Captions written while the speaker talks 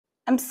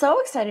I'm so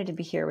excited to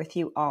be here with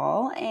you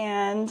all.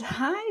 And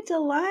hi,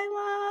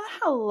 Delilah.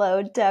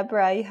 Hello,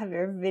 Deborah. You have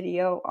your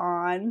video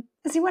on.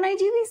 See, when I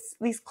do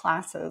these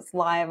classes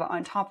live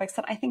on topics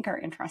that I think are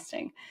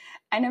interesting,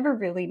 I never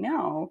really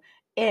know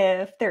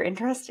if they're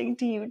interesting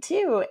to you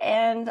too.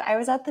 And I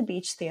was at the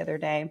beach the other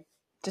day,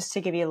 just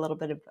to give you a little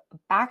bit of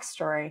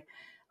backstory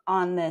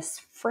on this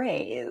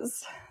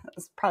phrase.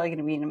 It's probably going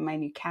to be my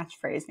new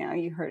catchphrase now.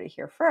 You heard it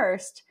here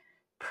first.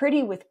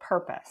 Pretty with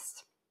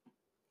purpose.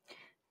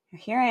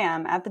 Here I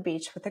am at the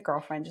beach with a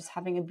girlfriend, just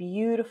having a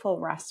beautiful,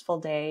 restful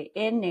day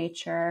in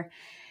nature.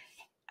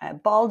 A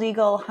bald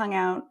eagle hung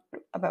out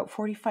about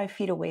 45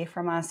 feet away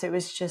from us. It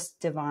was just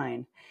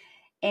divine.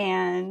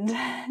 And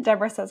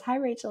Deborah says, hi,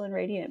 Rachel and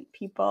Radiant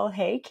people.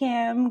 Hey,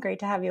 Kim. Great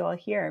to have you all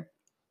here.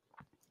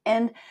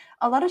 And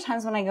a lot of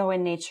times when I go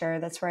in nature,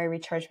 that's where I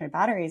recharge my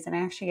batteries, and I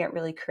actually get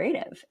really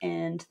creative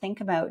and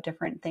think about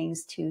different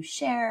things to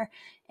share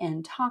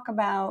and talk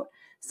about,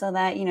 so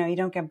that, you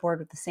don't get bored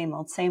with the same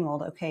old.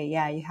 Okay,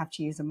 yeah, you have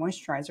to use a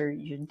moisturizer.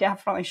 You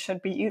definitely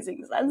should be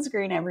using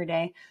sunscreen every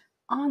day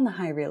on the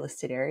high real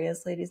estate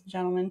areas, ladies and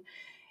gentlemen.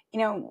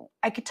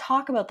 I could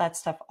talk about that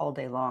stuff all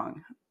day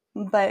long,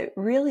 but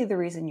really the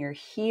reason you're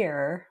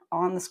here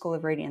on the School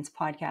of Radiance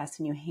podcast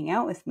and you hang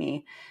out with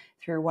me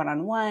through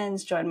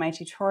one-on-ones, join my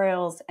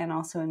tutorials, and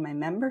also in my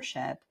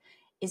membership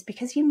is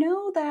because you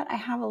know that I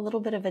have a little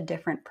bit of a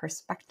different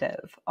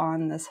perspective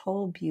on this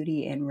whole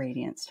beauty and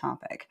radiance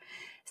topic.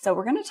 So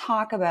we're going to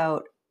talk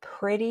about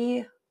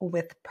pretty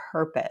with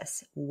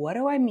purpose. What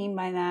do I mean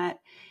by that?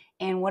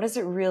 And what does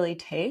it really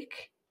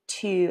take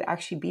to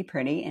actually be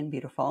pretty and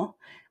beautiful?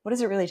 What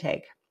does it really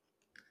take?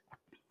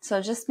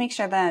 So just make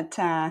sure that,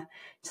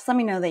 just let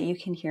me know that you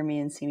can hear me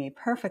and see me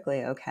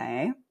perfectly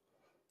okay.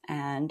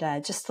 And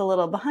just a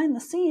little behind the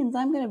scenes,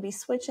 I'm going to be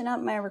switching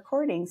up my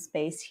recording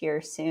space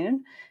here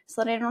soon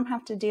so that I don't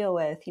have to deal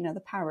with,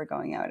 the power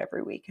going out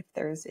every week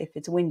if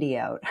it's windy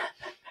out.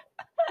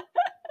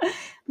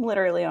 I'm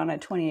literally on a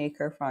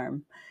 20-acre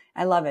farm.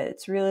 I love it.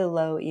 It's really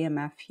low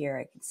EMF here.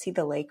 I can see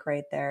the lake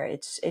right there.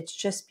 It's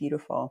just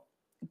beautiful.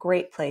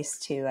 Great place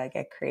to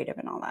get creative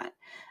and all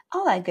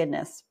that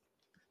goodness.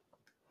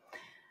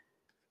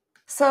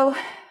 So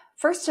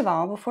first of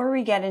all, before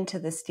we get into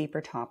this deeper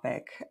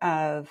topic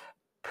of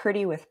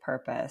pretty with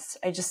purpose,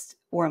 I just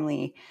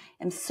warmly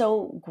am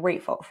so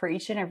grateful for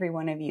each and every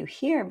one of you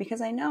here, because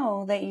I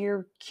know that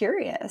you're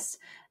curious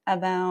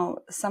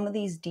about some of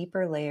these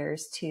deeper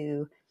layers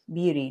to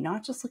beauty,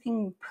 not just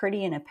looking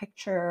pretty in a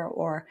picture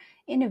or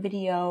in a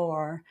video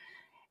or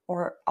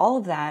all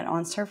of that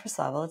on surface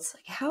level. It's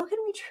like, how can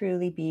we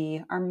truly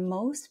be our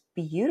most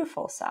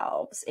beautiful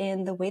selves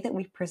in the way that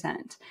we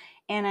present?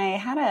 And I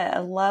had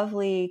a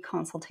lovely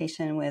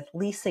consultation with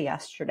Lisa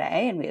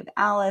yesterday, and we have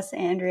Alice,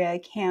 Andrea,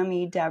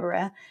 Cami,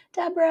 Deborah,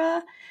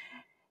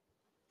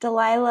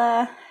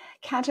 Delilah,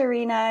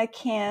 Katerina,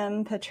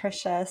 Kim,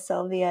 Patricia,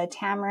 Sylvia,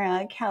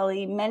 Tamara,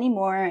 Kelly, many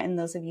more, and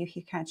those of you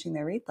who are catching the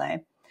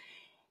replay.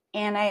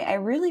 And I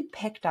really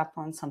picked up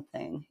on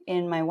something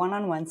in my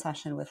one-on-one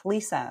session with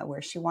Lisa,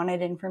 where she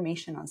wanted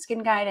information on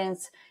skin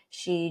guidance.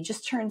 She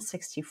just turned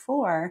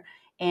 64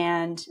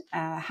 and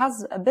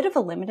has a bit of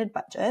a limited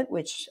budget,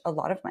 which a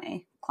lot of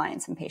my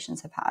clients and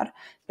patients have had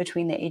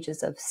between the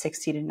ages of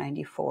 60 to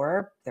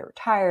 94. They're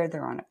retired,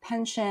 they're on a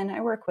pension.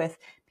 I work with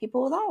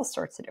people with all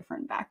sorts of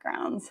different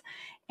backgrounds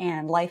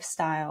and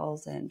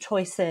lifestyles and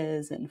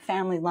choices and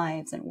family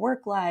lives and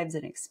work lives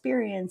and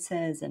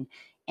experiences and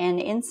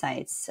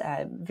insights,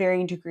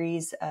 varying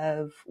degrees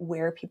of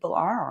where people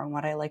are on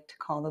what I like to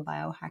call the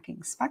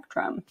biohacking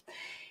spectrum.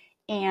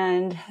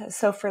 And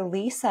so for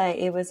Lisa,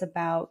 it was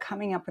about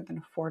coming up with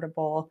an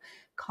affordable,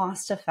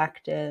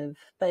 cost-effective,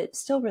 but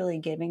still really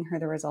giving her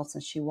the results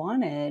that she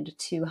wanted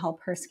to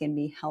help her skin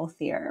be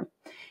healthier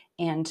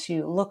and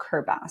to look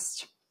her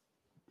best.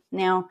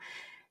 Now,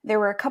 there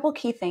were a couple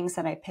key things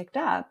that I picked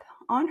up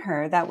on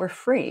her that were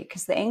free,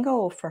 because the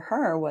angle for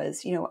her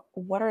was,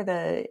 what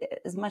are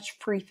as much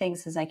free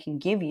things as I can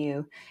give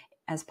you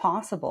as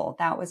possible.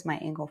 That was my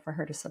angle for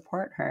her to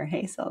support her.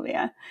 Hey,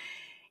 Sylvia.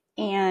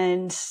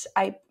 And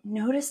I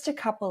noticed a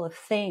couple of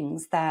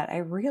things that I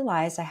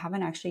realized I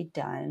haven't actually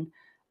done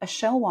a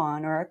show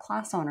on or a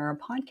class on or a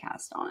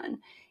podcast on.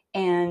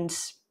 And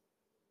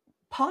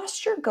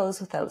posture goes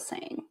without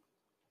saying.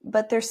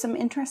 But there's some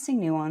interesting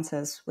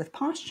nuances with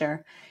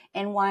posture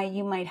and why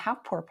you might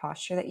have poor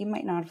posture that you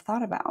might not have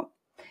thought about.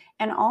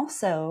 And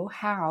also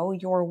how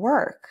your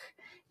work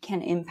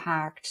can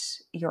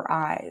impact your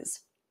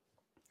eyes,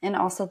 and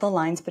also the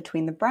lines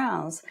between the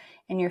brows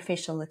and your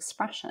facial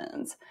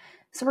expressions.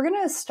 So we're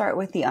going to start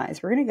with the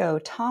eyes. We're going to go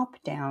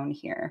top down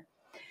here.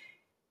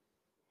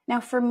 Now,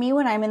 for me,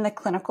 when I'm in the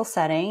clinical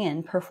setting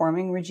and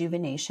performing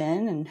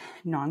rejuvenation and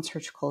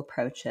non-surgical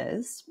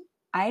approaches,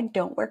 I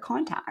don't wear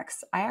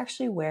contacts. I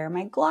actually wear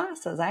my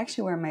glasses. I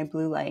actually wear my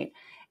blue light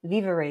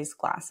Viva Rays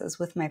glasses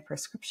with my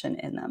prescription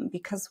in them,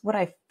 because what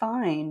I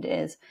find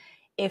is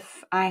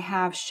if I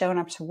have shown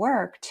up to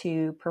work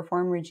to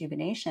perform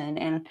rejuvenation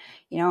and,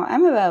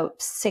 I'm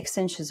about 6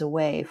 inches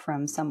away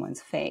from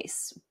someone's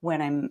face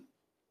when I'm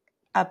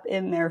up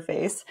in their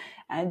face,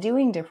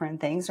 doing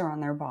different things, or on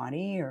their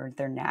body or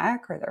their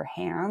neck or their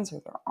hands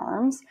or their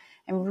arms,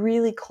 and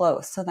really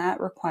close. So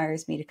that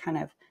requires me to kind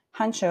of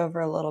hunch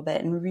over a little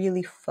bit and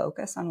really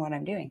focus on what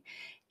I'm doing.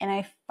 And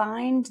I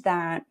find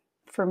that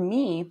for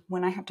me,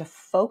 when I have to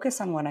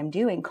focus on what I'm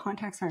doing,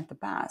 contacts aren't the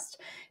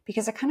best,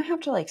 because I kind of have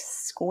to like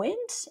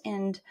squint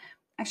and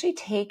actually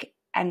take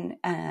an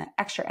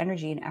extra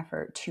energy and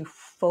effort to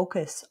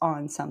focus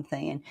on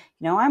something. And,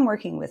 I'm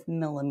working with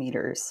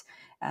millimeters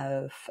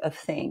of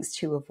things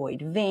to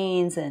avoid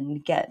veins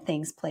and get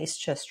things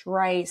placed just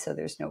right so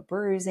there's no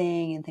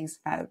bruising and things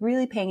like that,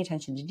 really paying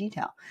attention to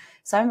detail.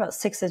 So I'm about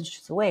 6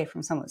 inches away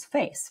from someone's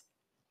face.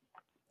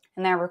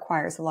 And that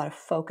requires a lot of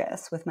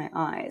focus with my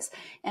eyes.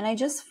 And I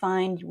just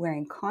find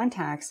wearing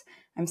contacts,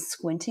 I'm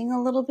squinting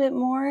a little bit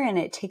more, and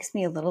it takes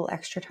me a little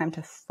extra time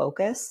to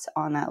focus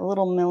on that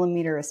little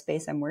millimeter of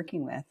space I'm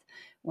working with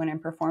when I'm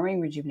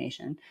performing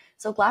rejuvenation.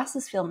 So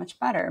glasses feel much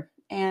better.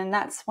 And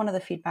that's one of the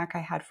feedback I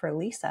had for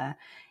Lisa,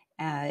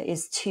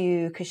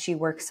 because she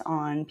works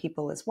on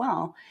people as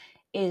well,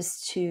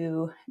 is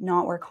to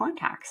not wear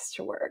contacts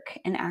to work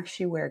and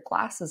actually wear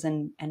glasses,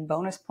 and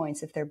bonus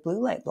points if they're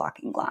blue light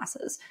blocking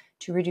glasses,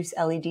 to reduce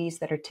LEDs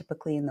that are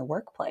typically in the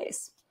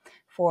workplace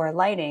for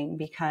lighting,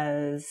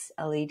 because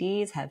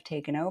LEDs have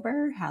taken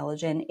over.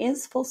 Halogen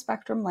is full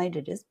spectrum light.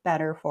 It is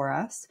better for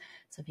us.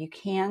 So if you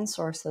can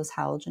source those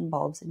halogen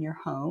bulbs in your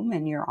home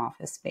and your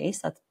office space,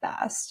 that's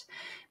best.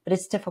 But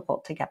it's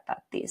difficult to get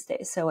that these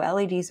days. So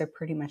LEDs are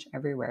pretty much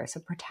everywhere.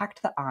 So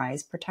protect the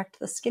eyes, protect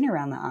the skin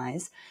around the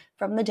eyes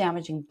from the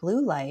damaging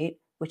blue light,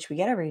 which we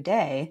get every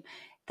day.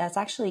 That's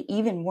actually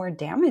even more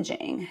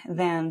damaging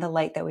than the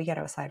light that we get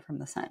outside from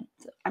the sun.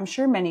 So I'm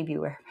sure many of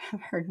you have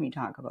heard me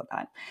talk about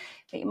that,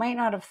 but you might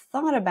not have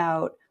thought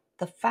about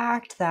the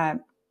fact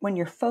that when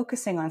you're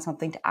focusing on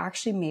something, to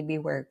actually maybe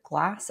wear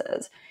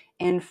glasses.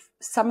 And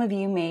some of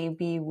you may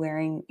be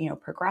wearing,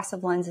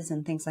 progressive lenses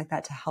and things like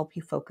that to help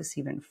you focus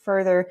even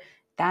further.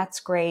 That's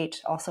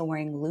great. Also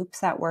wearing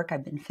loops at work.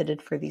 I've been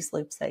fitted for these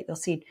loops that you'll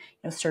see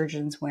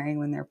surgeons wearing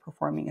when they're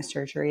performing a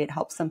surgery. It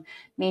helps them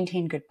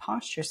maintain good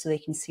posture so they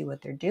can see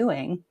what they're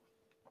doing.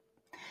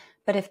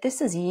 But if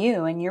this is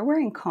you and you're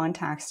wearing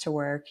contacts to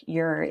work,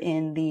 you're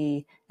in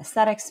the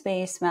aesthetic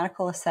space,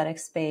 medical aesthetic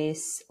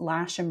space,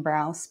 lash and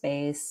brow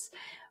space,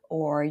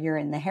 or you're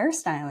in the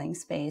hairstyling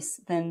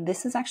space, then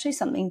this is actually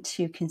something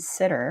to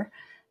consider.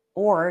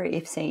 Or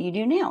if, say, you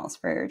do nails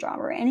for your job,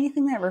 or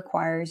anything that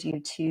requires you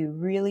to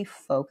really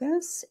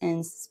focus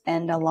and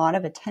spend a lot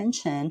of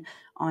attention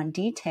on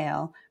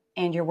detail,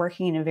 and you're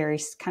working in a very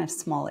kind of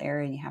small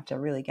area and you have to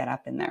really get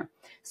up in there,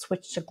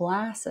 switch to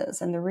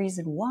glasses. And the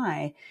reason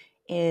why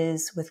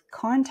is with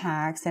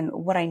contacts, and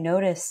what I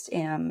noticed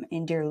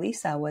in dear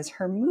Lisa was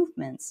her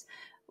movements.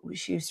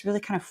 She was really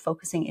kind of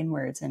focusing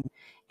inwards.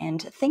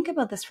 And think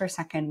about this for a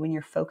second. When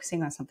you're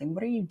focusing on something,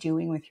 what are you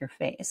doing with your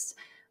face?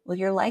 Well,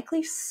 you're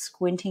likely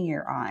squinting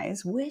your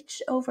eyes,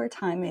 which over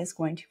time is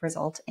going to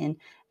result in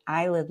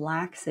eyelid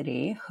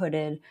laxity,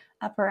 hooded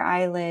upper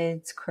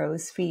eyelids,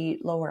 crow's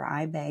feet, lower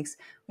eye bags.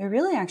 We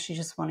really actually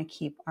just want to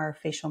keep our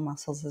facial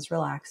muscles as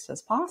relaxed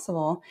as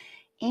possible.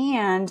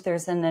 And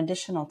there's an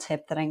additional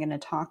tip that I'm going to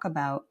talk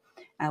about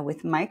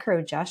with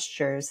micro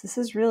gestures. This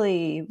is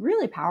really,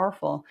 really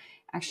powerful,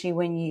 actually,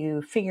 when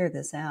you figure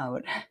this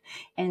out.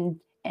 And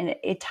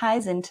it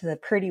ties into the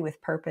pretty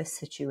with purpose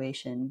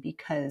situation,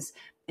 because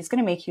it's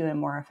going to make you a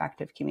more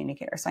effective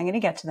communicator. So I'm going to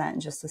get to that in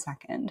just a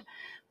second.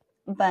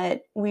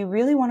 But we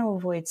really want to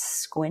avoid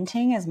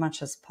squinting as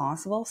much as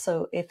possible.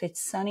 So if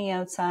it's sunny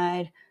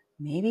outside,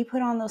 maybe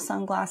put on those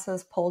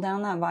sunglasses, pull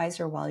down that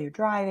visor while you're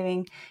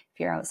driving. If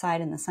you're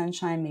outside in the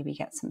sunshine, maybe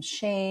get some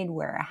shade,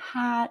 wear a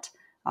hat.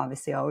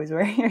 Obviously, always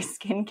wear your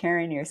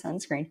skincare and your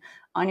sunscreen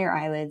on your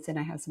eyelids. And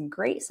I have some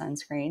great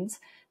sunscreens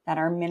that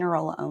are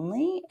mineral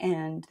only,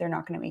 and they're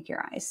not going to make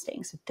your eyes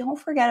sting. So don't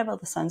forget about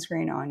the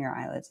sunscreen on your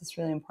eyelids. It's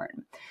really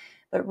important.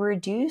 But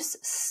reduce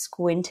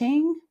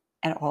squinting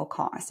at all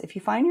costs. If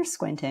you find you're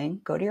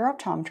squinting, go to your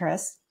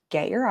optometrist,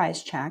 get your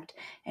eyes checked.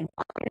 And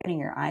while you're getting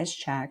your eyes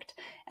checked,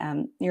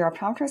 your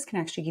optometrist can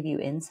actually give you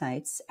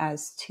insights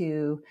as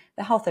to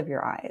the health of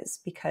your eyes,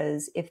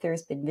 because if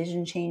there's been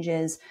vision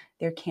changes,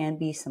 there can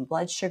be some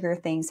blood sugar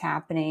things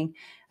happening.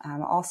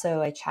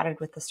 Also, I chatted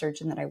with the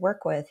surgeon that I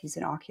work with. He's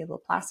an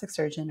oculoplastic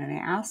surgeon, and I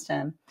asked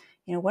him,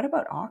 what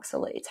about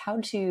oxalates? How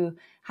do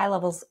high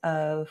levels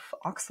of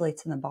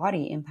oxalates in the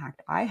body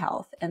impact eye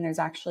health? And there's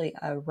actually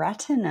a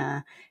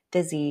retina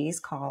disease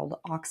called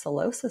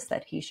oxalosis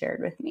that he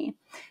shared with me.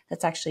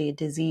 That's actually a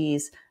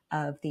disease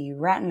of the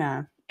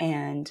retina.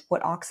 And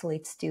what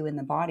oxalates do in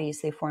the body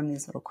is they form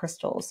these little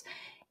crystals.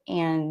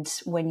 And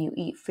when you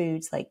eat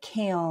foods like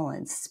kale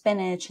and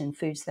spinach and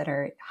foods that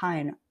are high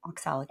in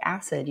oxalic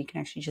acid, you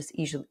can actually just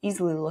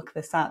easily look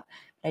this up.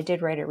 I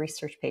did write a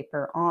research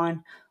paper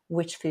on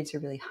which foods are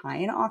really high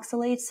in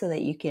oxalates so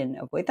that you can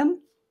avoid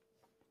them.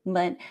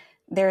 But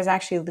there's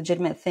actually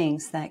legitimate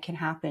things that can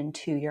happen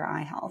to your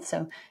eye health.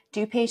 So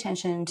do pay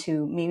attention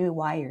to maybe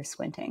why you're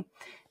squinting.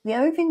 The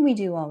other thing we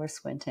do while we're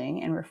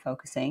squinting and we're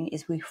focusing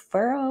is we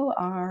furrow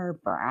our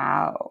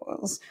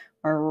brows.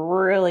 are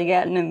really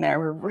getting in there.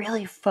 We're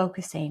really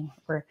focusing.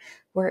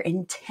 We're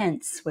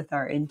intense with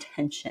our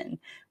intention,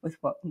 with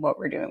what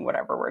we're doing,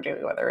 whatever we're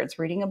doing, whether it's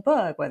reading a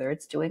book, whether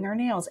it's doing our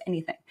nails,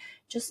 anything.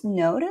 Just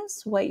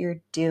notice what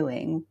you're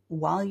doing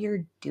while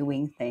you're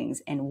doing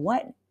things and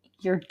what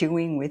you're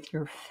doing with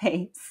your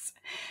face.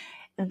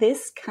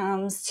 This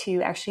comes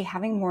to actually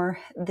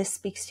this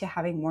speaks to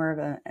having more of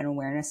an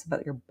awareness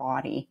about your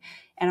body.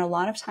 And a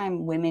lot of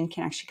time women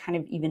can actually kind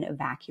of even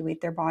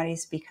evacuate their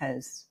bodies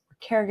because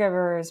we're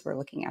caregivers, we're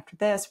looking after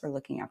this, we're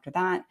looking after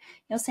that.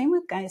 Same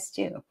with guys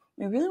too.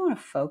 We really want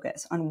to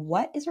focus on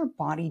what is our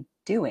body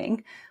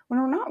doing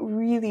when we're not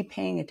really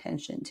paying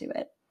attention to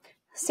it.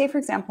 Say, for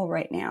example,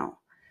 right now,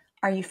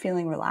 are you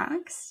feeling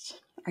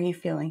relaxed? Are you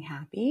feeling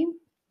happy?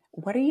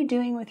 What are you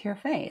doing with your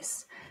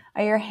face?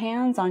 Are your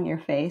hands on your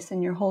face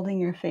and you're holding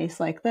your face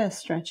like this,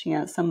 stretching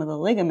out some of the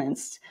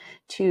ligaments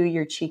to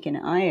your cheek and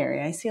eye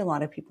area? I see a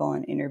lot of people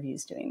in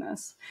interviews doing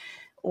this.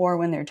 Or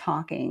when they're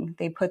talking,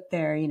 they put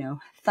their,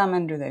 thumb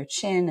under their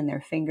chin and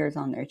their fingers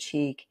on their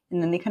cheek,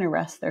 and then they kind of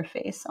rest their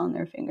face on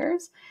their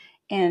fingers.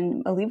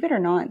 And believe it or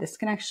not, this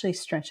can actually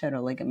stretch out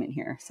a ligament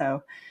here.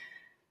 So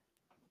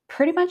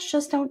pretty much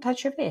just don't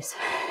touch your face.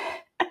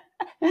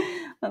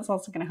 That's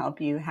also going to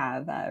help you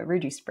have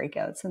reduced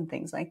breakouts and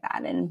things like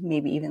that. And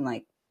maybe even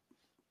like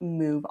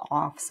move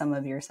off some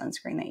of your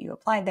sunscreen that you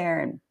applied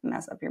there and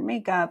mess up your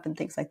makeup and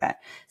things like that.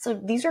 So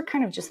these are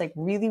kind of just like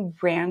really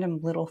random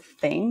little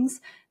things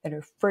that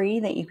are free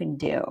that you can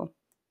do.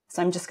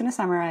 So I'm just going to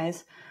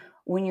summarize.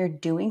 When you're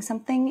doing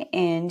something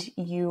and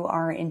you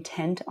are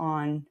intent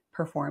on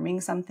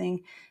performing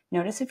something,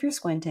 notice if you're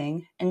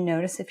squinting and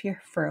notice if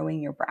you're furrowing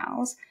your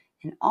brows,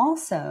 and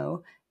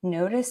also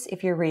notice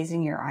if you're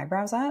raising your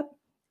eyebrows up,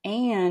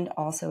 and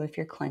also if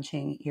you're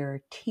clenching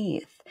your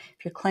teeth.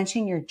 If you're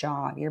clenching your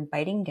jaw, you're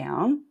biting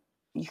down,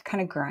 you're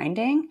kind of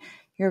grinding,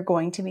 you're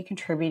going to be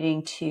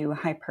contributing to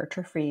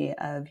hypertrophy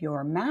of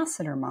your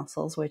masseter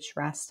muscles, which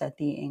rest at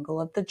the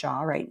angle of the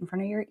jaw right in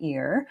front of your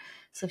ear.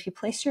 So if you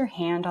place your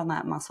hand on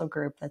that muscle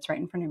group that's right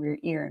in front of your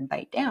ear and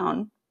bite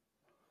down,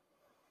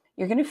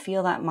 you're going to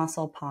feel that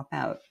muscle pop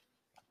out.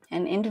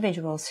 And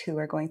individuals who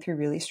are going through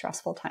really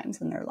stressful times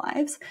in their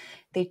lives,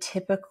 they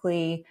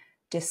typically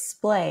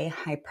display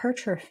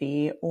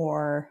hypertrophy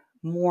or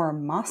more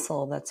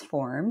muscle that's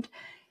formed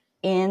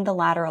in the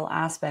lateral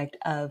aspect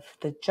of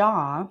the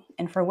jaw.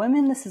 And for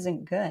women, this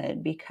isn't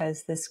good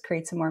because this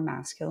creates a more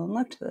masculine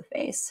look to the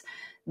face.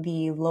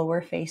 The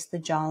lower face, the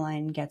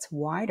jawline gets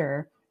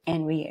wider,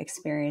 and we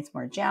experience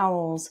more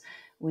jowls.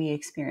 We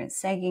experience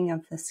sagging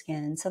of the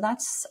skin. So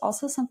that's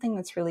also something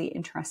that's really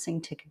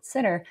interesting to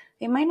consider.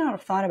 They might not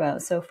have thought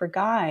about. So for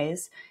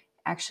guys,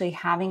 actually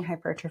having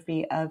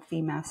hypertrophy of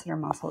the masseter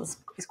muscle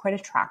is quite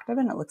attractive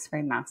and it looks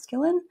very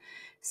masculine.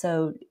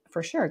 So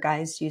for sure,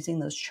 guys using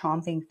those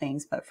chomping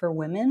things, but for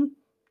women,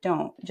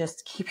 don't.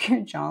 Just keep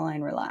your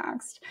jawline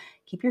relaxed.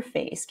 Keep your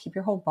face, keep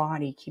your whole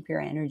body, keep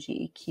your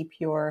energy, keep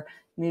your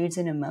moods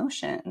and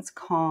emotions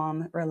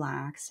calm,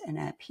 relaxed, and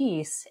at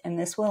peace. And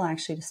this will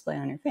actually display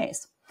on your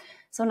face.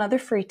 So another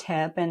free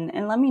tip, and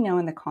let me know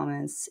in the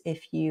comments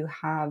if you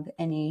have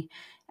any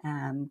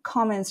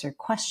comments or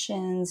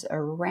questions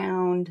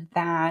around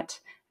that.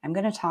 I'm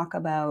going to talk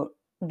about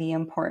the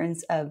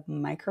importance of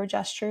micro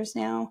gestures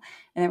now,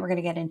 and then we're going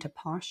to get into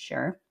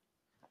posture.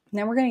 And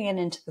then we're going to get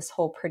into this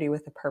whole pretty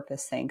with a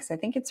purpose thing, because I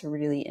think it's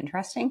really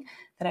interesting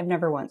that I've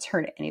never once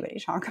heard anybody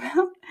talk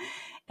about.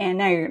 And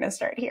now you're going to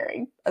start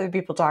hearing other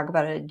people talk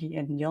about it,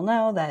 and you'll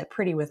know that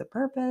pretty with a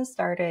purpose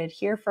started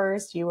here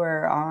first. You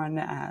were on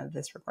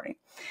this recording.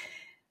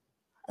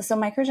 So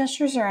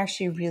microgestures are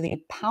actually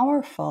really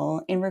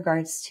powerful in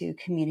regards to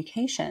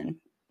communication.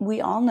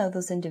 We all know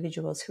those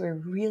individuals who are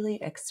really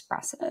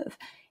expressive.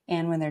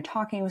 And when they're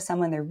talking with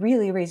someone, they're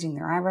really raising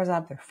their eyebrows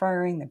up, they're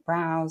furrowing their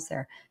brows,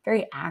 they're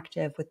very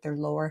active with their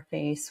lower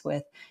face,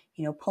 with,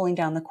 pulling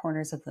down the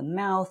corners of the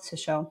mouth to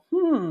show,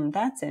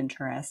 that's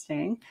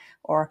interesting.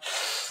 Or,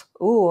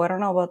 ooh, I don't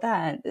know about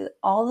that.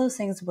 All those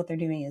things, what they're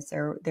doing is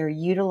they're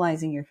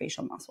utilizing your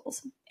facial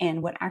muscles.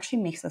 And what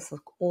actually makes us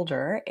look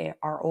older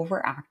are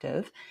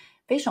overactive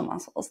facial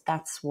muscles.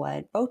 That's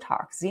what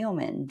Botox,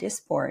 Xeomin,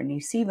 Dysport,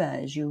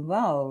 Nuceiva,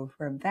 Jeuveau,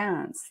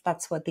 Revance,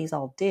 that's what these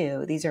all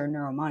do. These are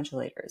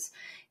neuromodulators,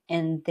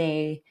 and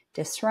they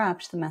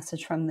disrupt the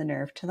message from the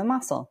nerve to the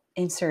muscle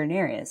in certain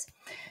areas.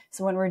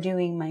 So when we're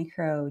doing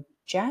micro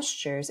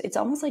gestures, it's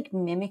almost like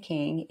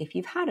mimicking if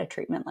you've had a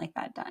treatment like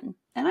that done.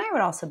 And I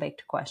would also beg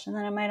to question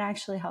that it might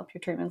actually help your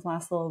treatments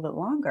last a little bit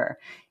longer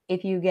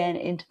if you get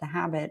into the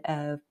habit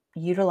of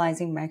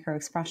utilizing micro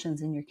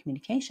expressions in your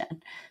communication.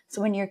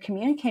 So when you're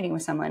communicating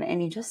with someone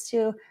and you just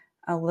do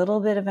a little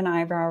bit of an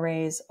eyebrow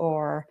raise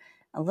or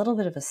a little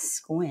bit of a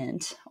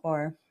squint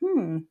or,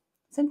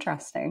 it's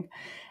interesting,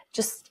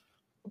 just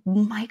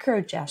micro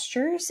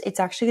gestures, it's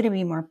actually going to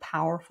be more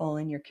powerful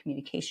in your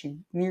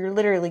communication. You're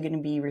literally going to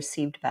be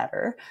received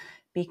better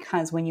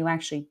because when you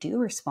actually do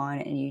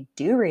respond and you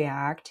do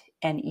react,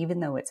 and even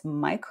though it's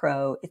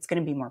micro, it's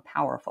going to be more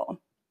powerful.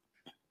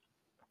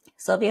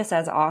 Sylvia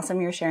says, awesome,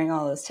 you're sharing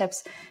all those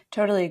tips.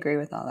 Totally agree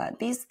with all that.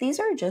 These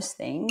are just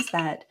things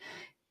that,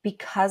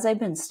 because I've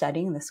been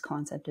studying this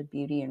concept of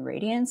beauty and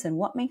radiance and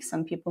what makes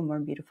some people more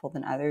beautiful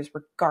than others,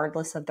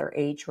 regardless of their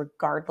age,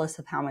 regardless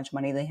of how much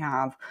money they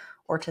have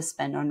or to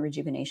spend on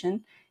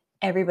rejuvenation,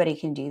 everybody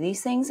can do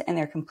these things and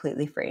they're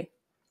completely free.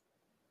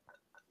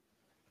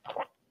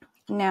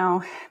 Now,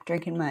 I'm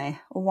drinking my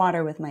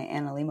water with my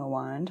Analima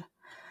wand.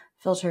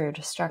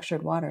 Filtered,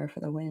 structured water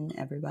for the win,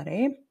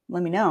 everybody.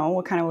 Let me know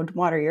what kind of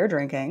water you're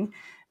drinking.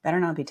 Better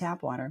not be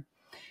tap water.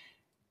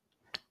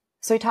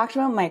 So we talked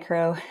about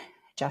micro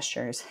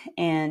gestures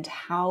and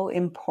how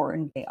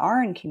important they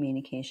are in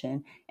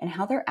communication and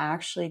how they're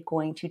actually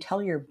going to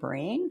tell your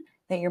brain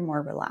that you're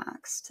more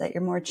relaxed, that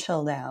you're more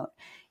chilled out.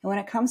 And when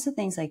it comes to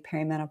things like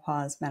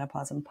perimenopause,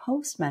 menopause, and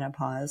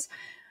postmenopause,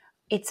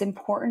 it's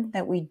important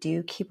that we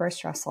do keep our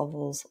stress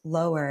levels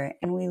lower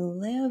and we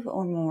live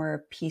a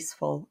more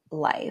peaceful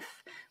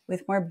life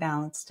with more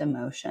balanced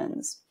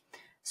emotions.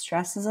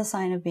 Stress is a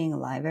sign of being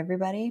alive,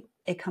 everybody.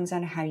 It comes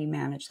down to how you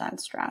manage that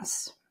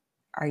stress.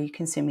 Are you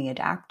consuming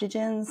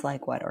adaptogens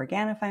like what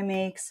Organifi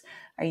makes?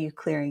 Are you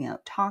clearing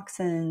out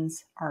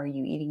toxins? Are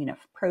you eating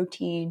enough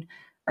protein?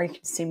 Are you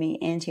consuming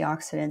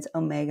antioxidants,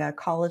 omega,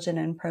 collagen,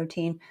 and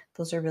protein?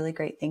 Those are really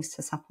great things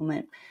to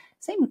supplement.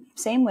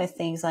 Same with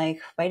things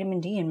like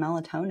vitamin D and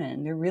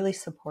melatonin. They're really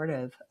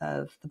supportive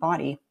of the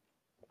body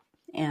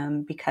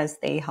because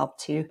they help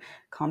to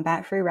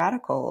combat free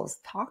radicals,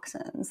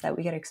 toxins that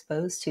we get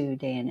exposed to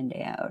day in and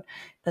day out.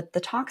 But the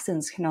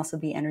toxins can also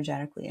be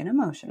energetically and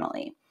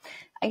emotionally.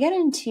 I get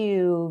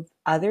into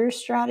other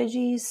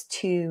strategies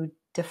to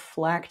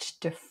deflect,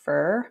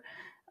 defer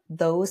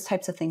those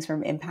types of things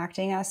from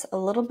impacting us a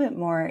little bit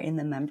more in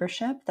the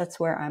membership. That's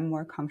where I'm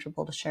more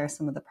comfortable to share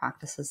some of the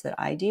practices that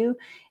I do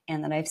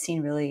and that I've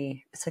seen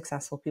really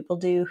successful people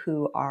do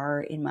who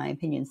are, in my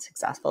opinion,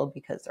 successful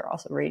because they're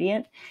also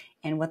radiant,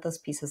 and what those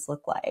pieces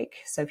look like.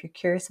 So if you're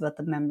curious about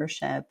the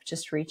membership,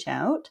 just reach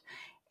out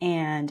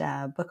and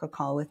book a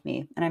call with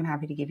me, and I'm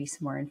happy to give you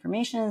some more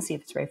information and see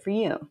if it's right for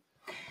you.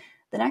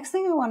 The next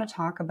thing I want to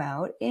talk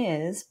about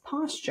is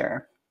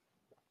posture.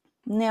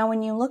 Now,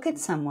 when you look at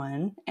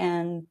someone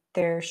and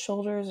their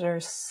shoulders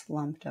are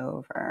slumped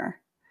over,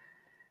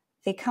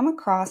 they come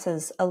across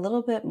as a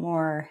little bit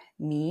more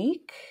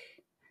meek,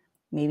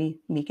 maybe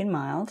meek and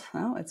mild.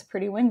 Oh, it's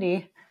pretty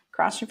windy.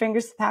 Cross your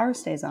fingers, the power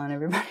stays on,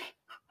 everybody.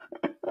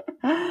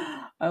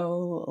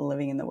 Oh,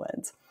 living in the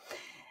woods.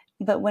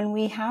 But when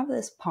we have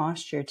this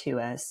posture to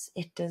us,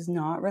 it does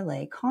not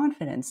relay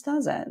confidence,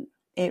 does it?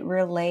 It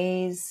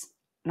relays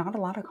not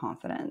a lot of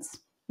confidence.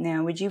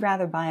 Now, would you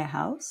rather buy a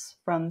house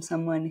from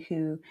someone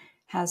who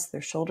has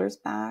their shoulders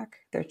back,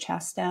 their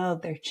chest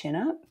out, their chin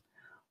up?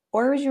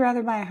 Or would you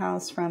rather buy a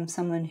house from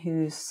someone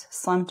who's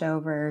slumped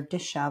over,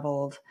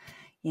 disheveled,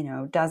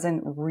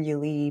 doesn't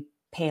really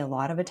pay a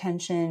lot of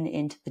attention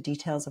into the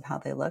details of how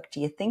they look?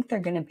 Do you think they're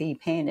going to be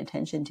paying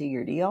attention to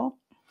your deal?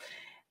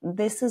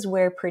 This is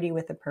where Pretty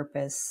with a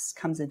Purpose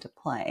comes into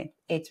play.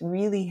 It's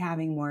really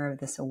having more of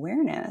this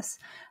awareness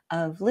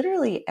of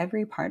literally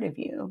every part of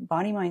you,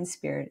 body, mind,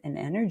 spirit, and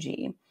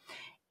energy.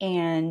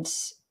 And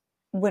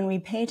when we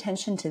pay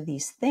attention to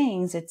these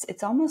things,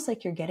 it's almost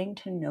like you're getting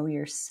to know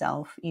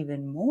yourself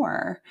even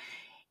more.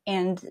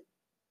 And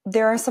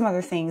there are some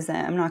other things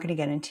that I'm not going to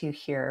get into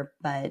here,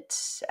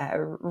 but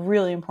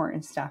really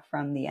important stuff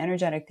from the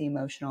energetic, the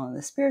emotional, and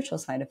the spiritual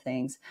side of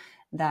things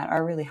that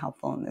are really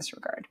helpful in this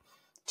regard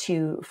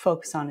to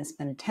focus on and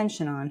spend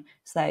attention on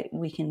so that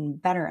we can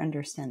better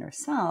understand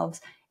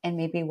ourselves and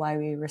maybe why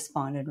we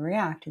respond and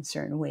react in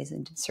certain ways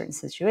in certain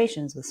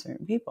situations with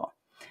certain people.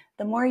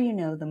 The more you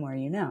know, the more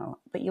you know,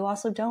 but you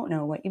also don't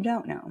know what you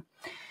don't know.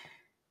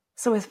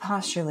 So with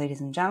posture,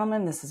 ladies and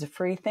gentlemen, this is a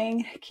free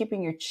thing.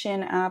 Keeping your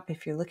chin up.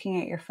 If you're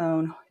looking at your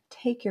phone,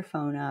 take your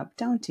phone up.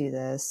 Don't do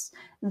this.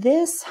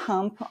 This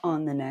hump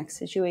on the neck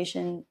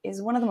situation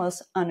is one of the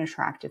most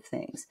unattractive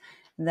things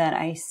that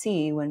I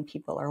see when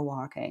people are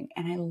walking.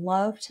 And I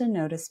love to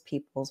notice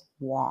people's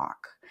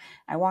walk.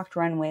 I walked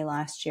runway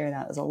last year.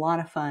 That was a lot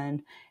of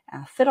fun.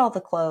 Fit all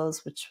the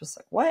clothes, which was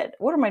like,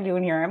 what am I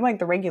doing here? I'm like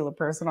the regular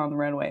person on the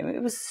runway.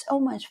 It was so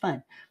much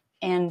fun.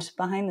 And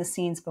behind the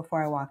scenes,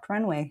 before I walked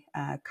runway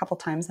a couple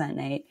times that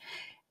night,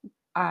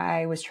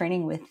 I was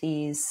training with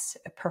these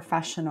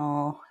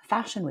professional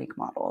fashion week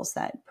models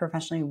that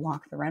professionally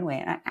walk the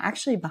runway. And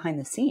actually behind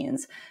the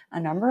scenes, a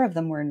number of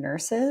them were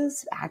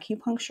nurses,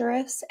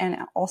 acupuncturists, and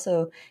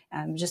also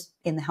just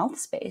in the health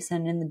space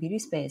and in the beauty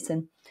space.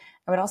 And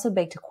I would also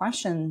beg to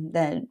question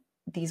that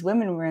these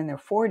women were in their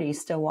 40s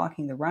still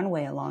walking the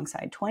runway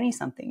alongside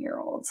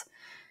 20-something-year-olds.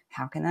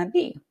 How can that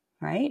be,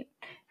 right?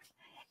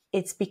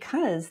 It's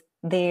because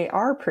they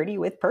are pretty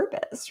with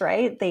purpose,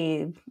 right?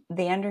 They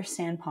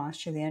understand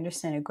posture, they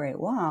understand a great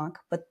walk,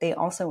 but they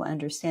also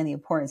understand the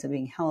importance of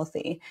being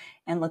healthy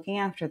and looking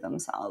after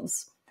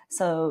themselves.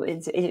 So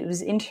it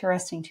was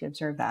interesting to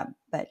observe that.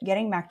 But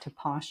getting back to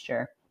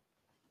posture,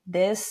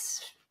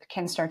 this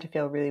can start to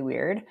feel really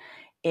weird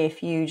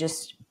if you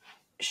just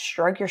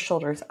shrug your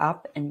shoulders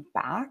up and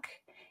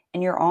back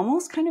and you're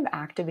almost kind of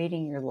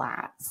activating your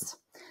lats.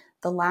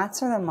 The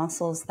lats are the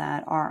muscles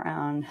that are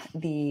on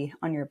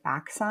your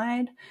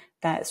backside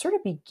that sort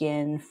of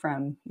begin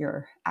from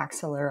your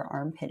axillary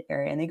armpit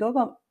area, and they go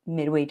about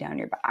midway down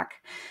your back.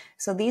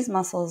 So these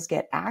muscles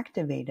get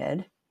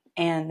activated,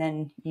 and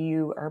then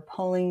you are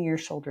pulling your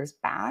shoulders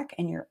back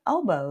and your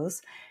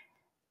elbows.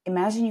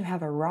 Imagine you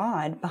have a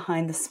rod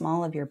behind the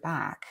small of your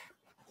back,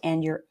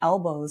 and your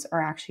elbows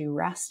are actually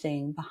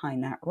resting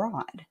behind that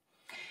rod.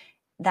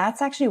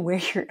 That's actually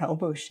where your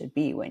elbows should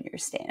be when you're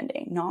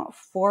standing, not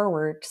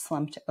forward,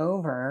 slumped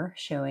over,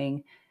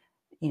 showing,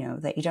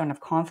 that you don't have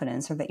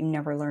confidence or that you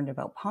never learned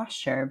about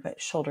posture, but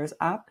shoulders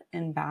up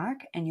and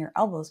back and your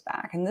elbows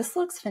back. And this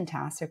looks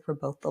fantastic for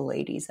both the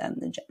ladies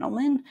and the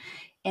gentlemen.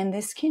 And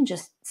this can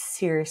just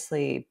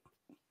seriously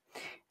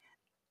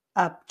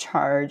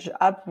upcharge,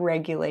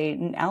 upregulate,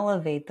 and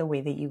elevate the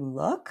way that you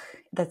look.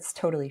 That's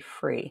totally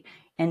free.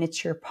 And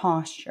it's your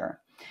posture.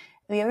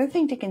 The other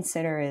thing to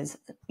consider is,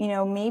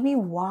 maybe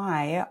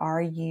why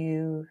are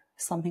you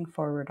slumping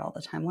forward all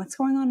the time? What's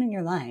going on in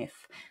your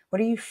life? What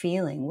are you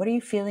feeling? What are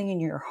you feeling in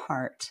your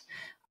heart?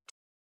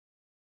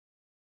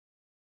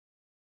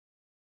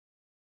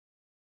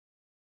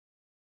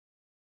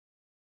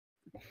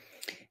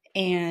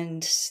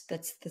 And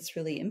that's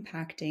really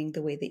impacting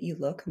the way that you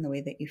look and the way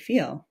that you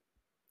feel.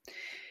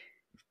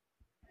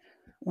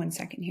 1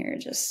 second here,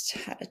 just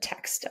had a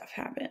tech stuff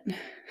happen.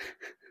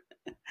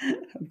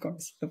 Of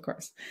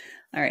course.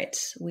 All right,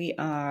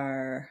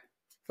 we're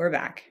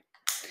back.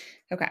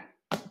 Okay,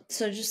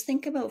 so just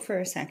think about for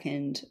a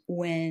second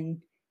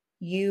when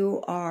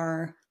you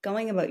are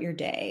going about your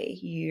day,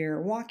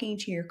 you're walking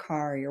to your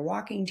car, you're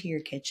walking to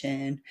your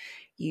kitchen,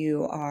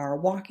 you are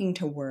walking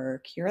to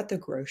work, you're at the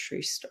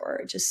grocery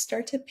store. Just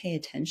start to pay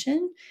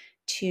attention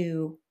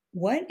to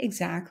what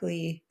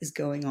exactly is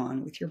going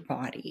on with your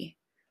body.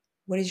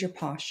 What is your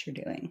posture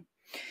doing?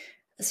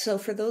 So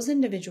for those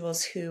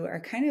individuals who are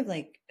kind of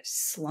like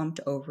slumped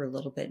over a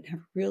little bit and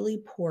have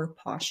really poor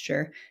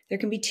posture, there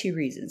can be two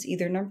reasons.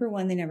 Either number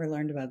one, they never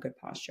learned about good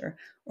posture,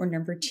 or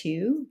number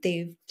two,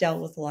 they've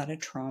dealt with a lot of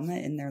trauma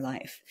in their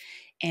life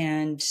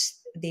and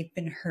they've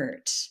been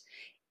hurt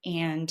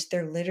and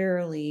they're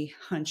literally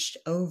hunched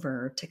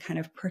over to kind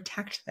of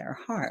protect their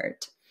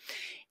heart.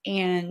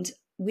 And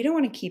we don't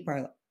want to keep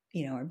our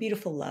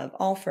beautiful love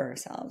all for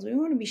ourselves. We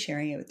want to be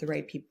sharing it with the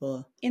right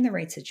people in the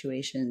right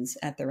situations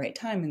at the right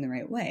time in the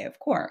right way, of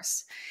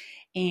course.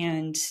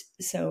 And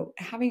so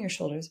having your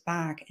shoulders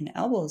back and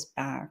elbows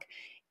back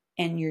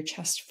and your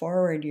chest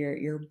forward,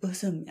 your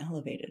bosom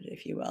elevated,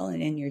 if you will,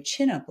 and your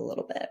chin up a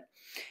little bit.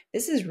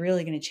 This is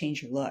really going to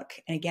change your look.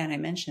 And again, I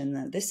mentioned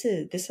that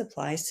this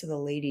applies to the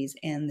ladies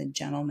and the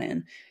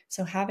gentlemen.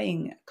 So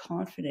having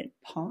confident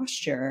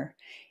posture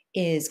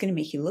is going to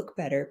make you look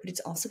better, but it's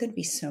also going to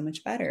be so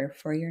much better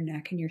for your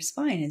neck and your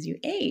spine as you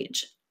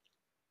age.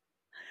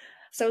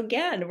 So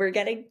again, we're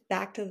getting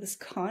back to this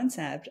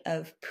concept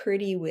of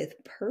pretty with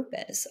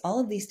purpose. All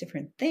of these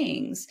different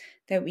things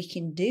that we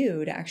can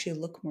do to actually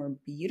look more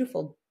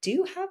beautiful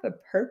do have a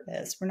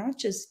purpose. We're not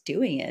just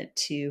doing it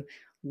to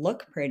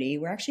look pretty.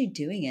 We're actually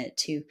doing it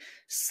to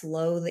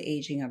slow the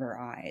aging of our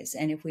eyes.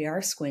 And if we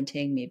are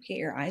squinting, maybe get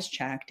your eyes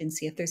checked and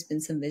see if there's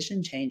been some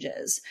vision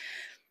changes.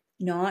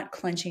 Not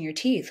clenching your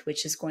teeth,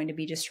 which is going to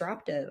be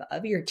disruptive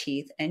of your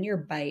teeth and your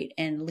bite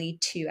and lead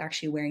to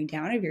actually wearing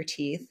down of your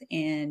teeth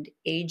and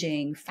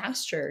aging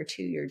faster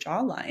to your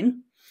jawline.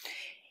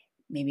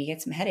 Maybe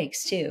get some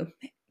headaches too.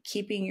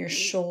 Keeping your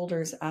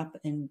shoulders up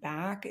and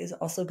back is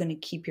also going to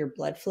keep your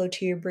blood flow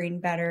to your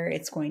brain better.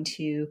 It's going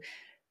to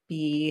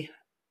be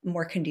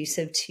more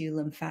conducive to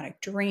lymphatic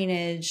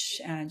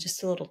drainage.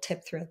 Just a little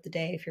tip throughout the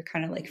day, if you're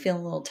kind of like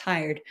feeling a little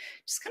tired,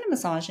 just kind of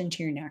massage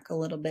into your neck a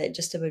little bit,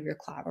 just above your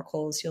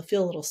clavicles. You'll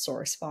feel a little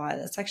sore spot.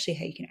 That's actually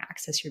how you can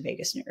access your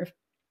vagus nerve.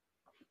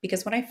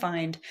 Because what I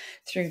find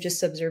through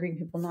just observing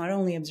people, not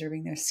only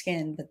observing their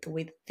skin, but the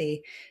way that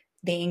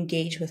they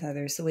engage with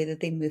others, the way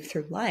that they move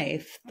through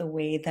life, the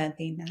way that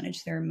they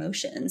manage their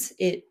emotions,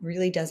 it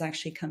really does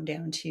actually come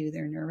down to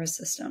their nervous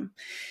system.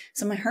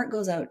 So my heart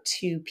goes out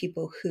to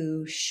people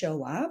who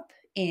show up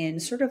in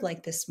sort of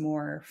like this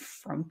more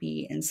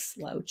frumpy and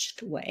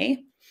slouched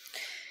way,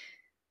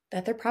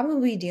 that they're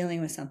probably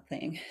dealing with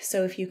something.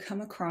 So if you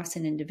come across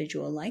an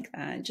individual like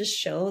that, just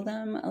show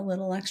them a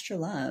little extra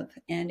love.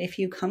 And if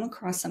you come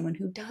across someone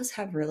who does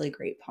have really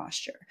great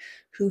posture,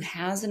 who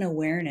has an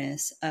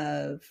awareness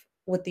of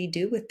what they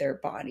do with their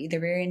body,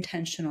 they're very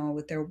intentional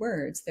with their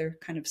words, they're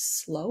kind of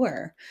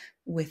slower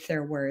with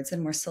their words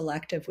and more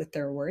selective with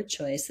their word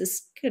choice,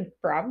 this could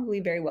probably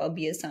very well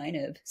be a sign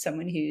of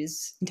someone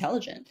who's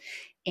intelligent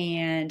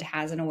and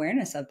has an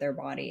awareness of their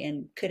body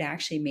and could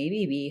actually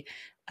maybe be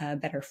a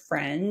better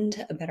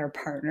friend, a better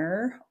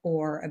partner,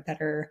 or a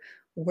better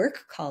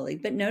work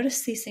colleague. But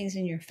notice these things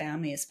in your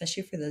family,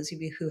 especially for those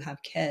of you who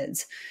have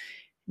kids.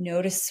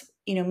 Notice,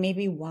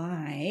 maybe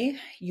why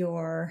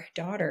your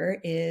daughter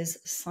is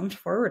slumped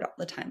forward all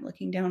the time,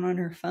 looking down on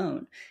her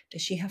phone.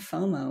 Does she have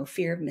FOMO,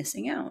 fear of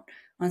missing out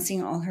on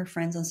seeing all her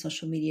friends on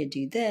social media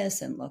do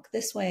this and look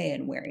this way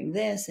and wearing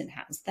this and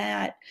has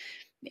that?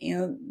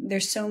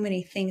 There's so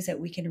many things that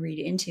we can read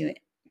into it.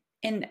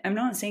 And I'm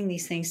not saying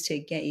these things to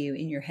get you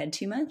in your head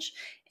too much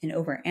and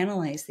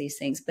overanalyze these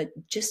things, but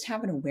just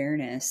have an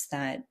awareness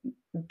that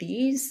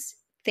these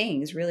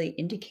things really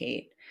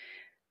indicate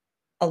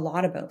a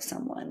lot about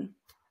someone.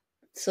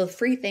 So,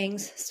 3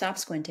 things: stop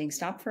squinting,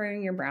 stop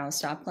furrowing your brow,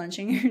 stop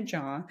clenching your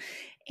jaw,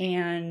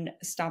 and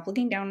stop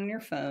looking down on your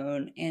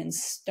phone, and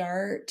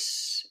start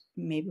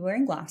maybe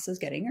wearing glasses,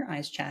 getting your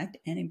eyes checked,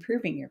 and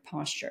improving your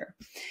posture.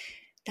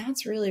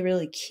 That's really,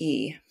 really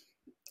key.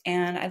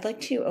 And I'd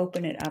like to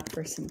open it up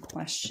for some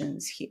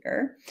questions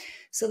here.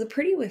 So, the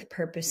Pretty with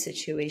Purpose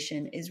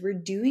situation is we're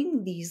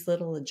doing these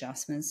little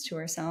adjustments to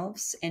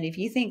ourselves. And if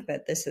you think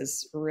that this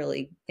is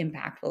really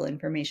impactful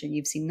information,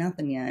 you've seen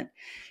nothing yet.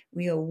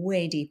 We go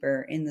way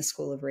deeper in the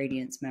School of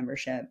Radiance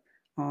membership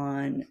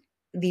on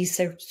these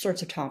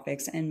sorts of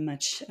topics and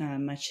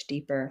much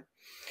deeper.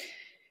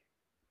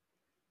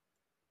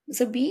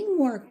 So, being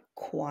more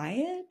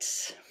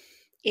quiet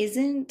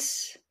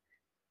isn't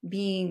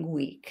being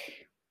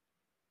weak.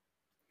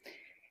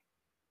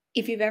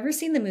 If you've ever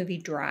seen the movie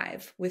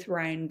Drive with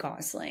Ryan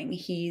Gosling,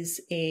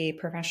 he's a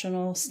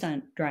professional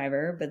stunt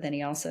driver, but then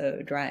he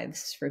also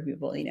drives for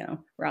people,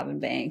 robbing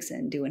banks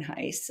and doing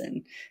heists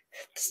and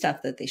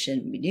stuff that they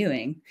shouldn't be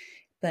doing.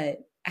 But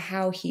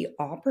how he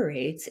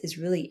operates is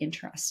really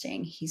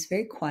interesting. He's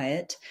very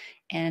quiet,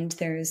 and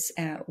there's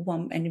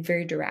and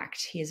very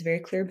direct. He has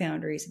very clear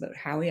boundaries about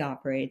how he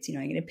operates. I'm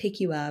going to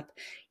pick you up.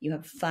 You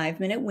have a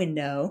 5-minute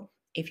window.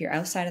 If you're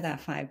outside of that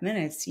 5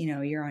 minutes,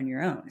 you're on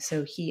your own.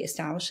 So he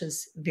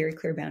establishes very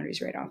clear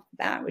boundaries right off the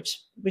bat,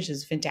 which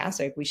is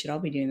fantastic. We should all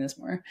be doing this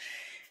more.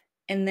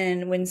 And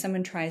then when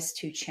someone tries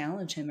to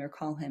challenge him or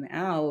call him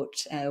out,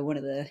 one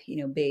of the,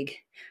 big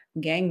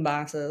gang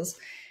bosses,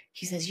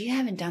 he says, "You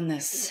haven't done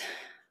this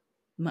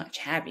much,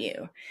 have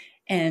you?"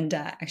 And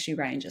actually,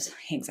 Ryan just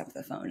hangs up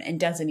the phone and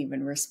doesn't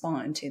even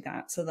respond to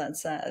that. So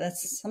that's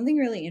something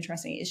really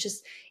interesting.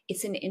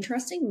 It's an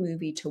interesting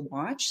movie to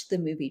watch, the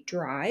movie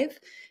Drive,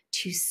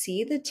 to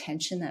see the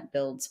tension that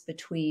builds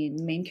between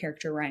the main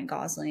character, Ryan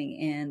Gosling,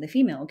 and the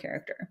female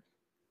character.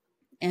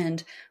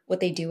 And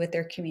what they do with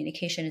their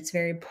communication, it's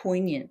very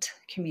poignant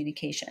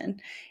communication.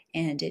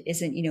 And it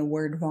isn't,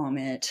 word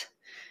vomit.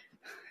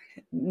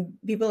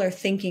 People are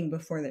thinking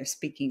before they're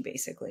speaking,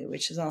 basically,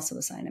 which is also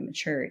a sign of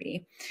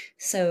maturity.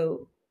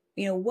 So,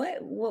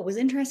 what was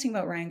interesting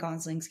about Ryan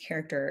Gosling's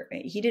character,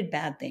 he did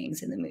bad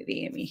things in the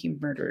movie. I mean, he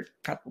murdered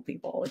a couple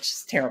people, which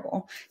is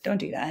terrible. Don't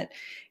do that.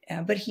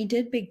 But he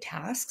did big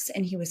tasks,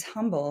 and he was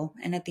humble.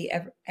 And at the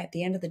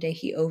end of the day,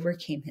 he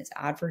overcame his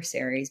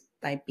adversaries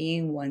by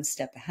being one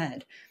step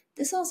ahead.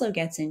 This also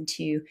gets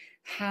into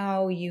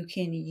how you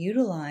can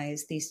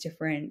utilize these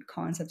different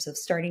concepts of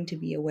starting to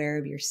be aware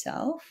of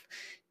yourself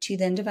to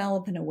then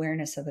develop an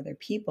awareness of other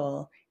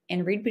people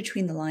and read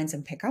between the lines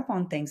and pick up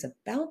on things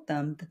about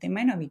them that they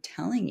might not be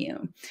telling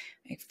you.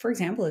 For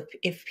example,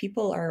 if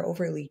people are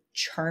overly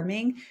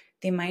charming,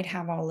 they might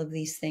have all of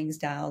these things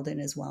dialed in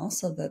as well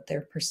so that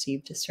they're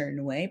perceived a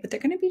certain way, but they're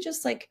going to be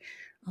just like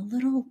a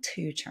little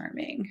too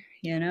charming,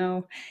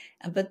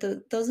 But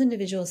those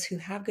individuals who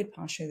have good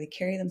posture, they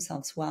carry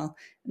themselves well,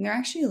 and they're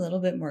actually a little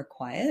bit more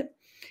quiet.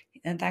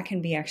 And that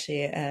can be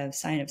actually a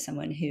sign of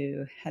someone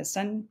who has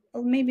done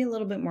maybe a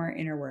little bit more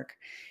inner work.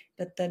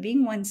 But the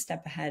being one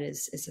step ahead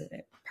is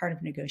a part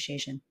of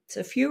negotiation.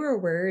 So fewer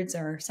words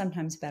are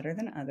sometimes better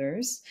than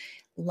others.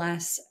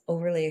 Less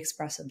overly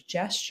expressive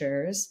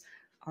gestures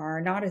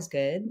are not as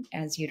good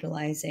as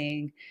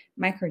utilizing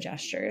micro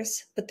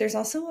gestures. But there's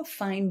also a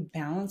fine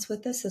balance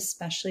with this,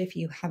 especially if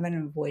you have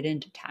an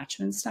avoidant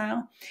attachment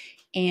style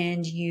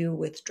and you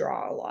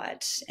withdraw a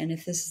lot. And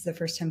if this is the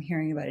first time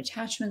hearing about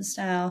attachment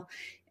style,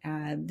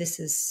 this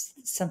is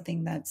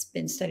something that's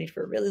been studied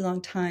for a really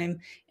long time,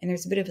 and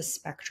there's a bit of a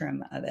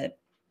spectrum of it.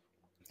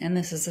 And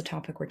this is a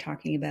topic we're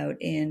talking about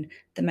in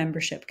the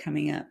membership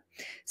coming up.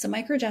 So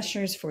micro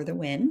gestures for the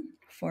win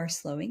for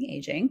slowing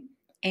aging.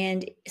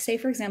 And say,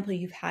 for example,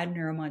 you've had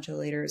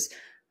neuromodulators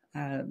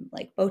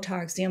like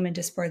Botox, Xeomin,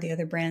 Dysport, the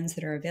other brands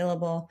that are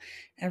available.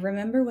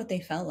 Remember what they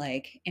felt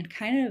like and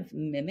kind of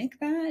mimic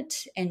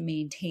that and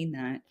maintain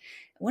that.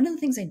 One of the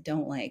things I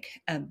don't like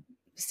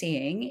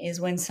seeing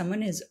is when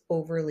someone is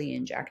overly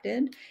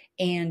injected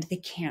and they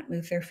can't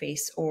move their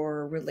face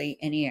or relate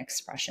any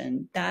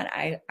expression. That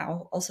I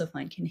also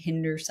find can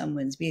hinder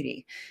someone's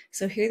beauty.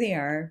 So here they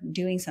are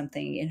doing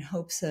something in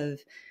hopes of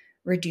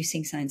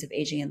reducing signs of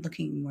aging and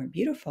looking more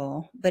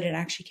beautiful, but it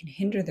actually can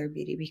hinder their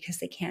beauty because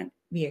they can't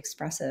be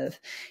expressive.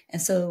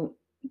 And so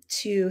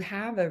to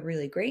have a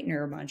really great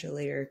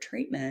neuromodulator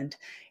treatment,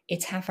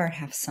 it's half art,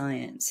 half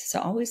science. So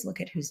always look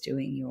at who's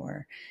doing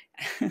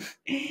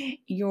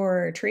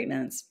your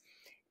treatments.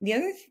 The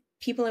other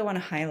people I want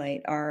to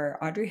highlight are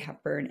Audrey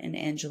Hepburn and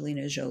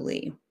Angelina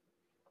Jolie.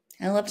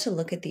 I love to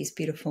look at these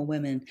beautiful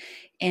women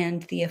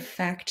and the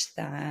effect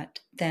that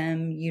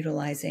them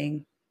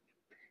utilizing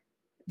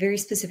very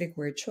specific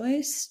word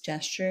choice,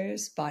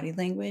 gestures, body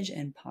language,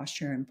 and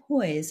posture and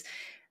poise,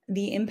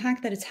 the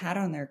impact that it's had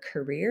on their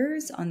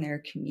careers, on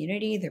their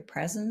community, their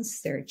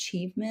presence, their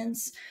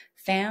achievements,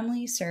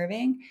 family,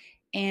 serving.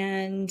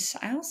 And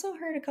I also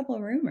heard a couple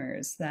of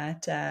rumors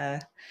that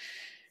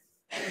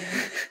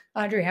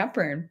Audrey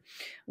Hepburn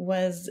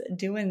was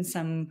doing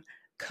some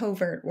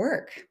covert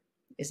work.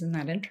 Isn't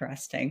that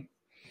interesting?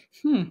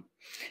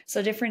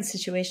 So different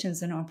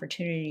situations and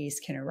opportunities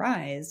can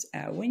arise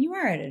when you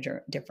are at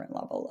a different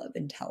level of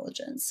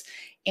intelligence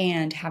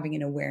and having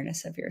an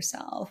awareness of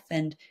yourself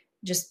and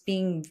just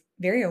being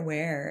very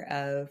aware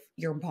of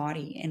your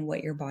body and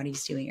what your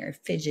body's doing, or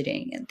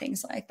fidgeting and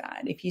things like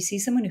that. If you see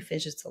someone who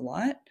fidgets a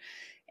lot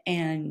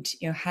and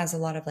has a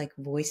lot of like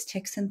voice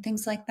tics and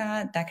things like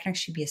that, that can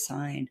actually be a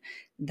sign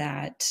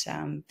that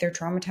they're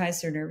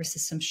traumatized, their nervous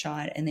system's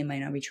shot, and they might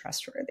not be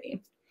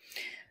trustworthy.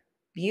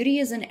 Beauty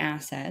is an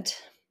asset,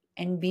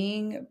 and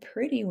being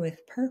pretty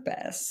with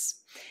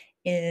purpose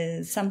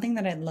is something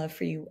that I'd love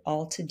for you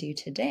all to do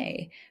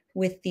today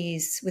with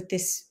these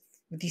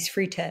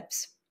free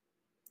tips.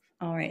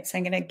 All right, so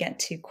I'm going to get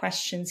to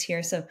questions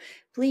here. So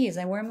please,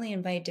 I warmly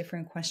invite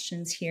different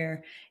questions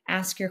here.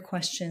 Ask your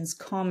questions,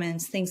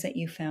 comments, things that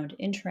you found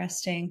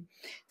interesting.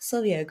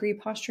 Sylvia, agree,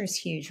 posture is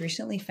huge.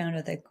 Recently found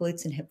out that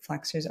glutes and hip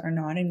flexors are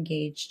not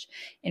engaged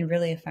and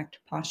really affect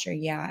posture.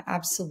 Yeah,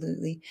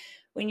 absolutely.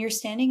 When you're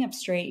standing up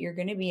straight, you're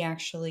going to be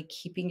actually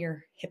keeping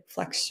your hip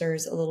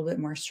flexors a little bit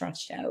more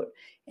stretched out.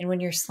 And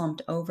when you're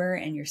slumped over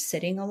and you're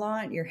sitting a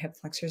lot, your hip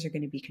flexors are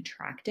going to be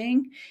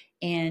contracting,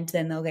 and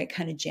then they'll get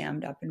kind of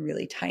jammed up and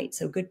really tight.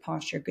 So good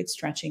posture, good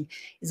stretching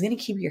is going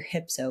to keep your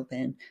hips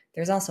open.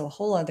 There's also a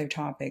whole other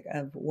topic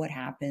of what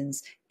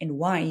happens and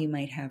why you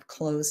might have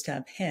closed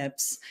up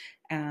hips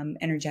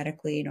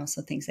energetically, and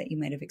also things that you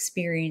might have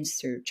experienced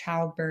through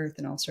childbirth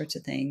and all sorts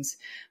of things.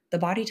 The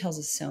body tells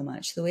us so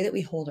much. The way that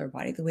we hold our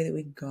body, the way that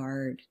we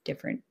guard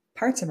different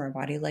parts of our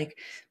body, like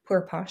poor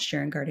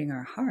posture and guarding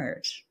our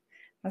heart.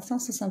 That's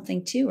also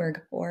something too,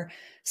 or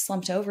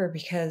slumped over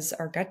because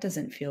our gut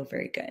doesn't feel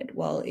very good.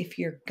 Well, if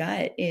your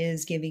gut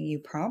is giving you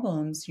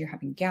problems, you're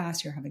having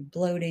gas, you're having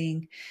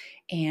bloating,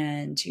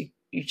 and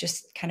you're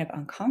just kind of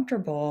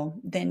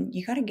uncomfortable, then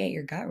you got to get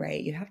your gut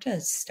right. You have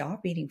to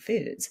stop eating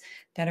foods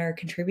that are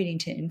contributing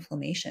to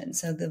inflammation.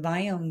 So the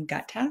Viome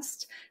gut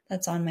test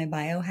that's on my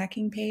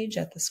biohacking page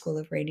at the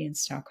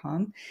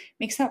schoolofradiance.com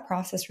makes that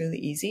process really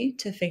easy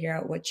to figure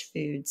out which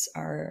foods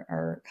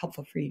are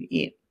helpful for you to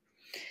eat.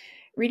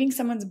 Reading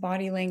someone's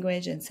body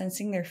language and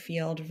sensing their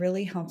field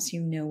really helps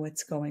you know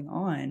what's going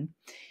on.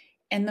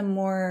 And the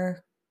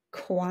more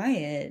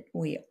quiet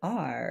we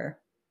are,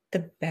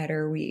 the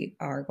better we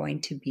are going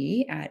to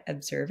be at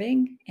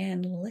observing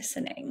and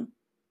listening.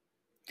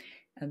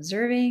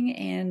 Observing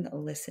and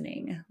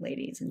listening,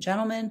 ladies and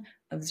gentlemen,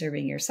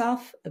 observing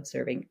yourself,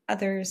 observing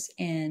others,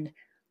 and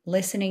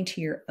listening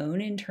to your own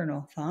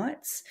internal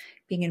thoughts,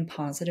 being in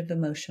positive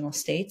emotional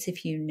states.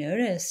 If you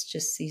notice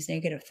just these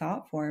negative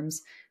thought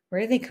forms,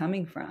 where are they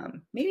coming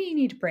from? Maybe you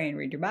need to pray and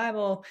read your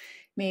Bible.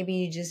 Maybe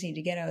you just need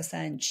to get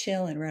outside and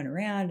chill and run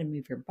around and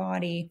move your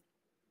body.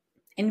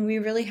 And we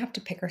really have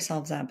to pick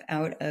ourselves up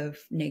out of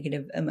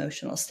negative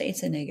emotional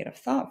states and negative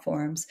thought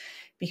forms,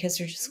 because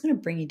they're just going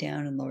to bring you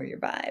down and lower your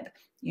vibe.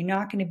 You're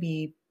not going to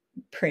be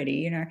pretty.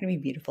 You're not going to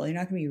be beautiful. You're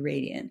not going to be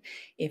radiant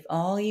if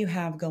all you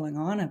have going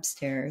on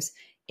upstairs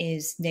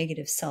is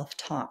negative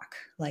self-talk,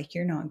 like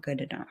you're not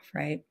good enough,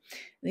 right?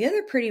 The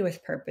other pretty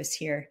with purpose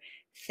here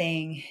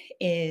thing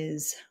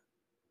is,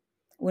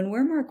 when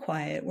we're more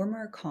quiet, we're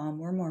more calm,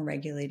 we're more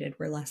regulated,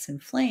 we're less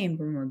inflamed,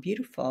 we're more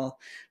beautiful,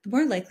 the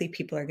more likely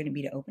people are going to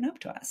be to open up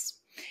to us.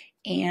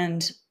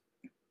 And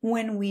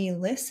when we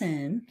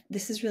listen,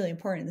 this is really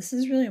important. This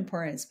is really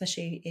important,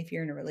 especially if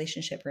you're in a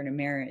relationship or in a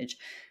marriage.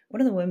 One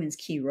of the women's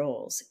key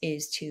roles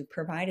is to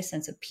provide a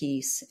sense of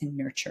peace and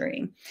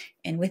nurturing.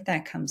 And with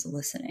that comes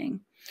listening.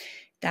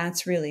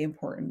 That's really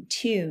important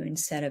too,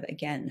 instead of,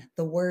 again,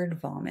 the word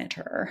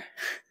vomiter.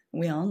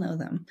 We all know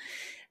them.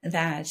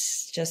 That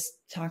just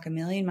talk a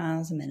million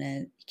miles a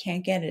minute. You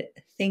can't get a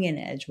thing in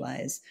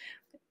edgewise.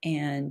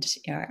 And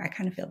I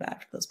kind of feel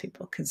bad for those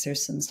people because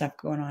there's some stuff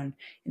going on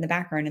in the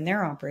background in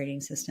their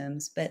operating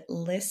systems. But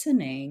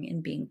listening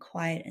and being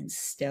quiet and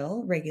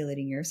still,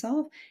 regulating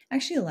yourself,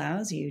 actually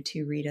allows you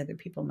to read other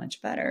people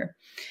much better.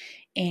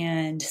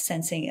 And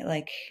sensing it,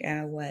 like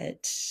what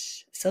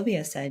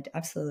Sylvia said,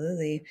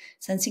 absolutely.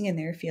 Sensing in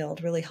their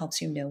field really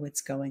helps you know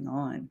what's going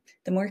on.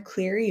 The more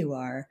clear you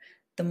are,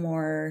 the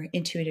more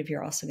intuitive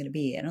you're also going to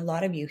be. And a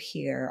lot of you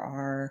here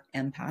are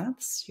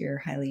empaths. You're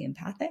highly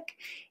empathic,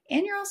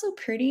 and you're also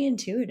pretty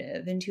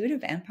intuitive.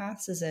 Intuitive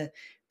empaths is a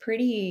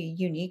pretty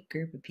unique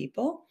group of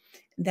people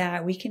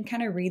that we can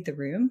kind of read the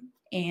room,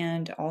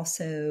 and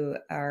also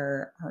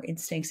our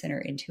instincts and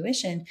our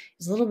intuition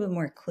is a little bit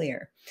more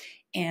clear.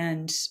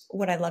 And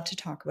what I'd love to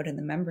talk about in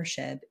the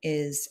membership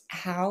is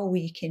how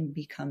we can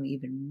become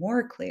even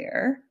more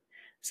clear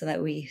so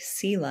that we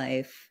see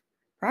life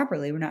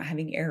properly. We're not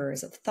having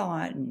errors of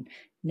thought and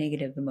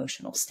negative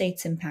emotional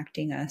states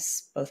impacting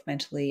us, both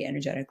mentally,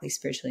 energetically,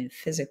 spiritually, and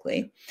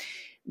physically.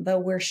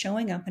 But we're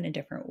showing up in a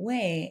different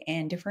way,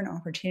 and different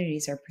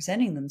opportunities are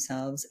presenting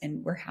themselves,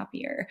 and we're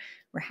happier.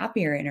 We're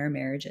happier in our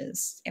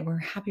marriages, and we're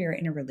happier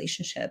in our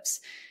relationships.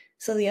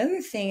 So the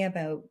other thing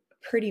about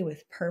pretty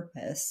with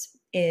purpose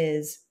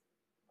is,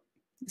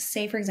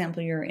 say, for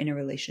example, you're in a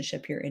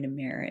relationship, you're in a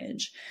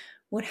marriage.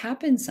 What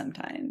happens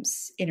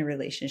sometimes in a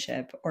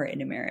relationship or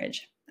in a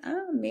marriage?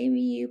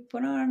 Maybe you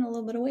put on a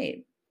little bit of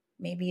weight.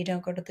 Maybe you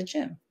don't go to the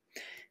gym.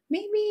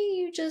 Maybe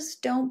you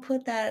just don't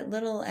put that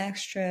little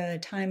extra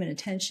time and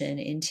attention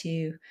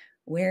into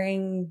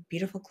wearing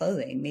beautiful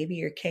clothing. Maybe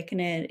you're kicking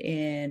it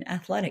in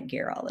athletic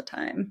gear all the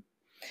time.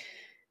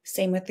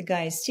 Same with the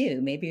guys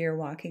too. Maybe you're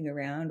walking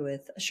around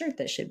with a shirt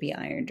that should be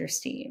ironed or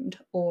steamed,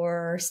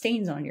 or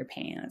stains on your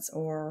pants,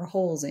 or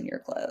holes in your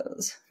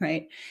clothes,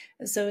 right?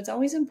 So it's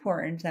always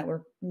important that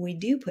we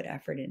do put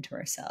effort into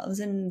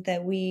ourselves, and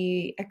that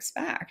we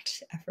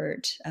expect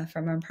effort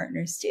from our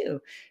partners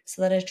too,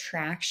 so that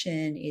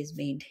attraction is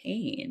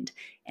maintained,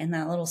 and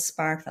that little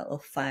spark, that little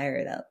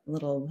fire, that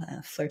little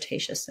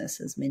flirtatiousness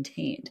is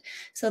maintained.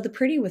 So the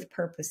Pretty with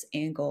Purpose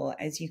angle,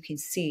 as you can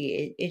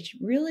see, it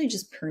really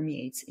just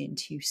permeates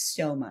into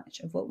so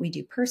much of what we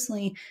do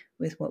personally,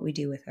 with what we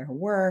do with our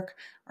work,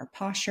 our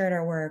posture at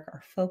our work,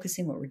 our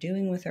focusing, what we're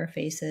doing with our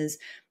faces,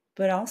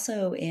 but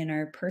also in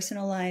our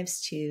personal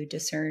lives to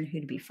discern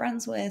who to be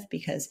friends with.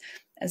 Because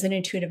as an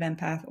intuitive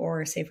empath,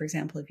 or say, for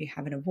example, if you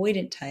have an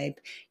avoidant type,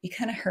 you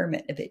kind of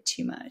hermit a bit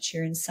too much.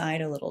 You're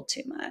inside a little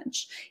too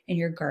much, and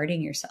you're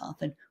guarding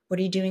yourself. And what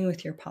are you doing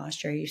with your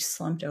posture? Are you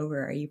slumped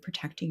over? Are you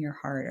protecting your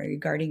heart? Are you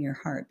guarding your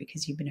heart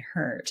because you've been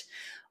hurt?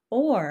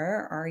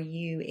 Or are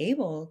you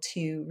able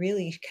to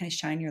really kind of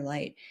shine your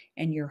light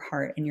and your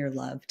heart and your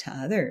love to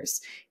others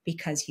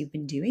because you've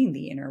been doing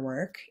the inner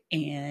work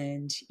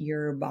and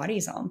your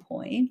body's on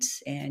point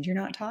and you're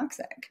not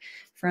toxic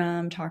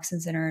from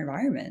toxins in our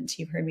environment?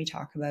 You've heard me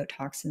talk about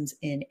toxins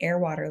in air,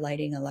 water,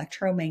 lighting,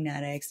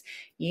 electromagnetics,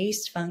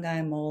 yeast,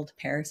 fungi, mold,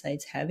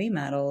 parasites, heavy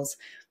metals.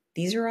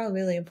 These are all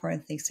really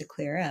important things to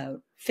clear out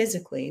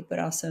physically, but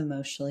also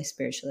emotionally,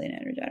 spiritually, and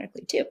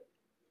energetically too.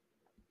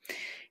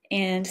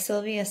 And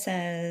Sylvia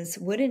says,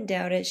 wouldn't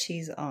doubt it,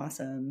 she's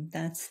awesome.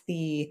 That's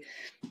the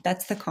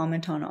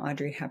comment on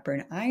Audrey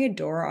Hepburn. I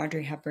adore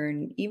Audrey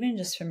Hepburn, even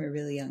just from a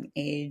really young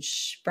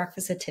age.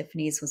 Breakfast at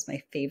Tiffany's was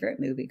my favorite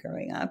movie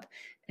growing up,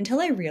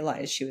 until I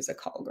realized she was a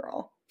call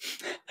girl.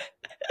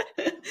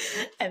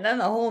 And then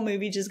the whole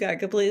movie just got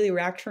completely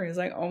wrecked for me. I was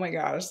like, oh my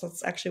gosh,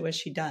 that's actually what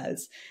she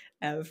does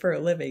for a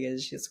living,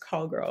 is she's a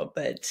call girl.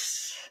 But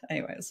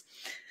anyways,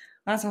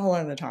 that's a whole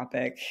other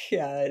topic.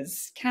 Yeah,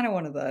 it's kind of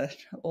one of the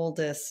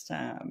oldest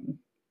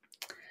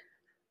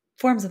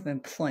forms of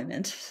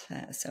employment,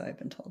 so I've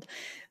been told.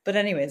 But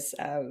anyways,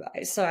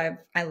 so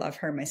I love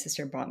her. My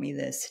sister bought me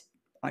this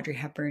Audrey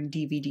Hepburn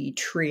DVD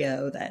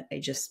trio that I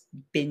just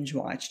binge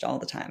watched all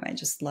the time. I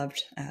just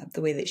loved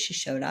the way that she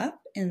showed up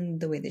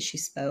and the way that she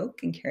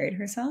spoke and carried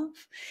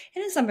herself.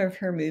 And in some of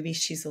her movies,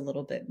 she's a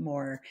little bit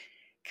more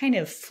kind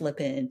of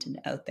flippant and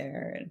out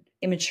there and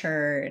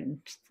immature, and,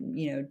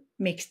 you know,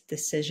 makes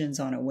decisions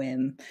on a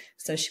whim.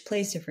 So she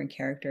plays different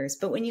characters.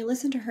 But when you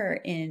listen to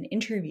her in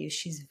interviews,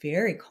 she's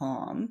very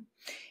calm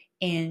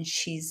and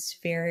she's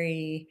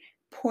very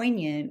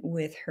poignant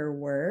with her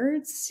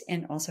words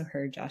and also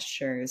her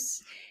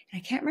gestures.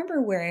 And I can't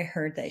remember where I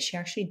heard that she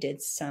actually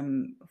did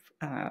some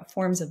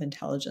forms of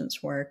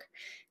intelligence work,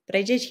 but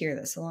I did hear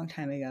this a long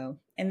time ago.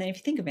 And then if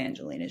you think of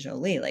Angelina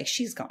Jolie, like,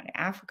 she's gone to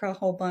Africa a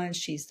whole bunch.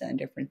 She's done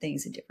different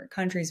things in different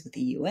countries with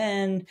the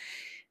UN.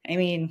 I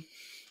mean,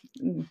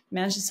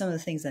 imagine some of the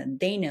things that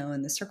they know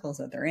and the circles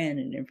that they're in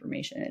and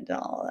information and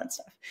all that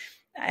stuff.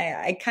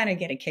 I kind of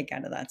get a kick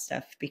out of that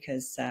stuff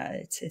because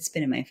it's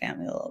been in my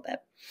family a little bit.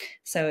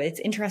 So it's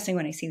interesting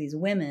when I see these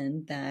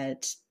women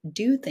that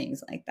do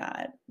things like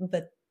that,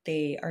 but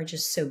they are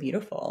just so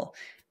beautiful,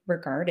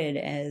 regarded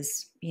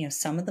as, you know,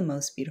 some of the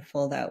most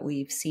beautiful that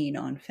we've seen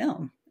on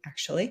film,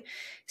 actually.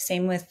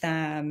 Same with,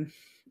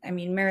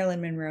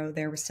 Marilyn Monroe.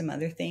 There were some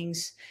other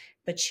things,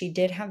 but she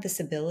did have this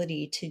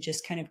ability to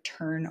just kind of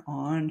turn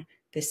on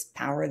this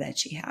power that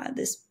she had,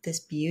 this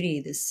beauty,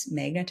 this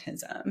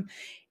magnetism.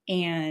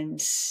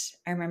 And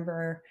I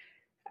remember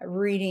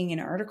reading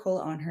an article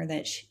on her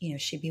that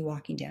she'd be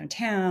walking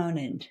downtown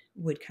and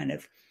would kind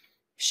of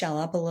shell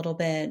up a little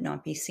bit,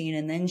 not be seen,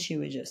 and then she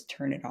would just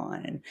turn it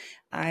on. And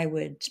I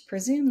would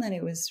presume that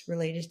it was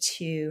related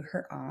to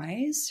her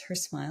eyes, her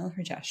smile,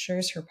 her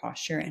gestures, her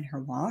posture, and her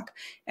walk,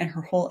 and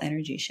her whole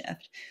energy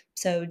shift.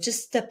 So it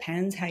just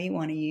depends how you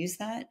want to use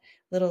that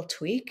little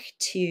tweak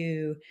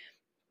to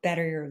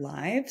better your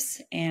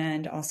lives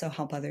and also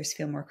help others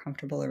feel more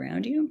comfortable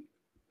around you.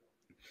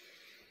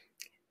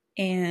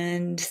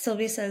 And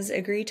Sylvia says,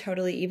 agree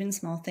totally. Even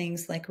small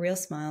things like real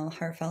smile,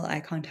 heartfelt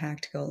eye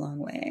contact go a long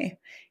way.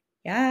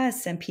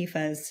 Yes, and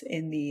PFAS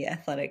in the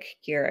athletic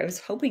gear. I was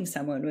hoping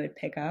someone would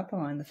pick up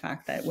on the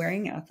fact that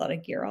wearing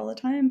athletic gear all the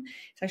time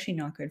is actually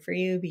not good for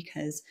you,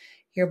 because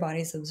your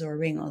body's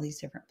absorbing all these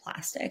different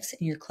plastics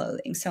in your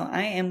clothing. So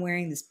I am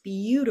wearing this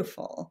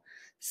beautiful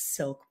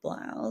silk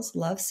blouse.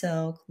 Love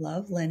silk,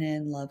 love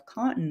linen, love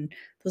cotton.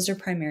 Those are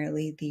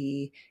primarily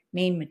the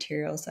main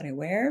materials that I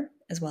wear,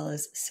 as well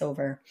as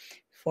silver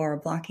for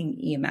blocking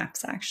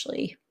EMFs.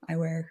 Actually, I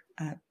wear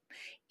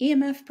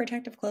EMF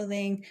protective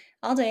clothing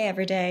all day,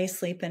 every day,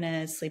 sleep in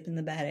it, sleep in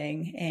the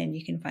bedding. And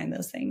you can find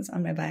those things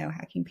on my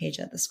biohacking page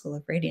at the School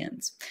of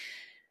Radiance.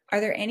 Are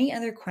there any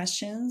other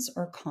questions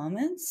or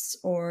comments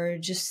or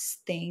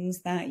just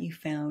things that you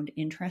found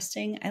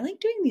interesting? I like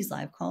doing these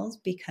live calls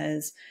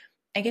because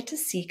I get to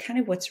see kind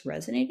of what's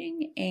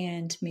resonating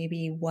and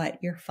maybe what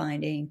you're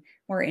finding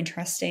more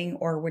interesting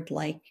or would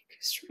like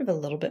sort of a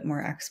little bit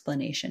more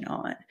explanation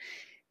on.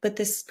 But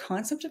this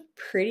concept of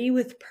pretty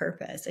with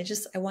purpose,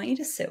 I want you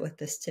to sit with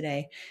this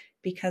today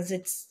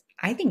because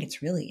I think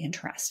it's really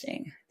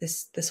interesting.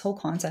 This whole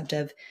concept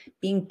of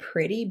being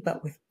pretty,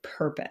 but with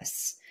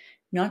purpose.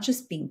 Not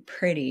just being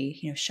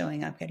pretty,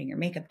 showing up, getting your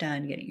makeup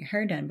done, getting your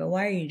hair done, but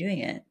why are you doing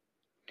it?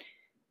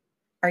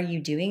 Are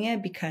you doing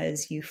it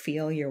because you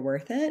feel you're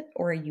worth it?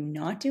 Or are you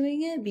not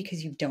doing it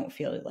because you don't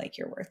feel like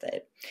you're worth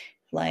it?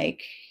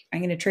 Like,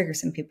 I'm going to trigger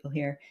some people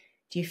here.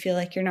 Do you feel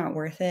like you're not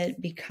worth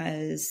it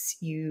because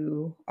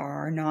you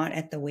are not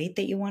at the weight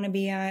that you want to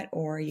be at,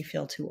 or you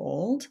feel too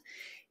old?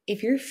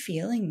 If you're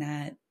feeling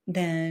that,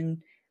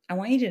 then I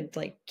want you to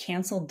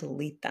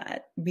delete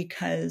that,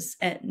 because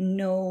at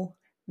no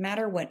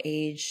matter what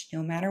age,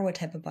 no matter what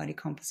type of body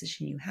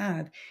composition you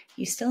have,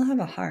 you still have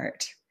a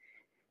heart.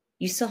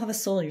 You still have a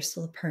soul. You're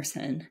still a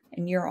person,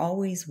 and you're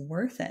always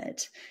worth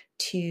it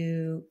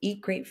to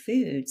eat great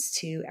foods,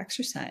 to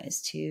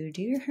exercise, to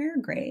do your hair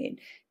great,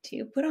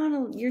 to put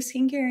on your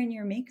skincare and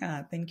your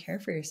makeup and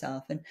care for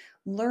yourself and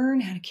learn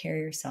how to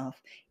carry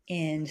yourself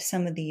in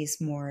some of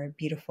these more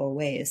beautiful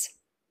ways.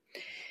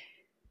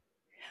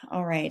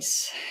 All right.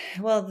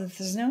 Well, if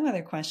there's no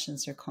other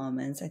questions or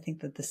comments, I think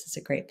that this is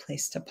a great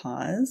place to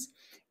pause.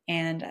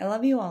 And I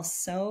love you all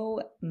so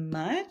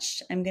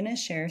much. I'm going to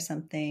share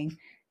something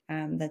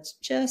that's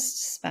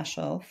just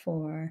special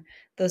for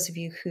those of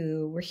you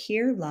who were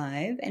here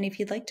live. And if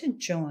you'd like to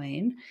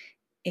join,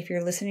 if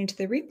you're listening to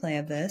the replay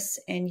of this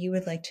and you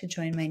would like to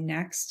join my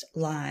next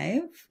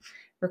live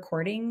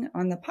recording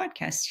on the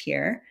podcast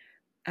here,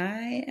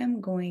 I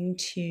am going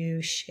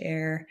to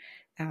share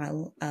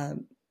a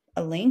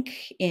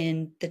link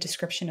in the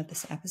description of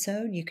this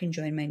episode. You can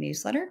join my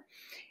newsletter,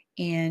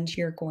 and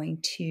you're going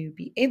to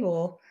be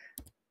able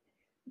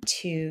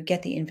to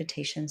get the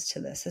invitations to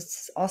this.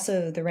 It's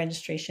also the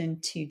registration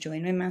to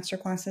join my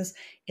masterclasses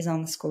is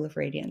on the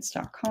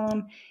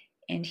schoolofradiance.com.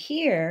 And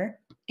here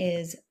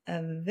is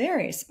a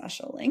very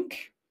special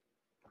link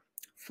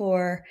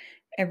for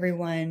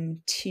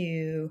everyone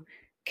to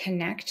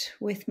connect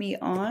with me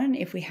on.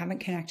 If we haven't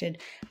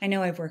connected, I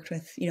know I've worked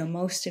with,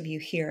 most of you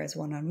here as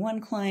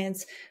one-on-one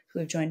clients who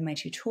have joined my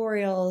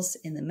tutorials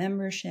in the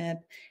membership.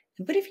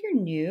 But if you're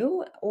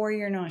new or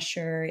you're not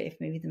sure if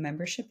maybe the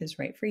membership is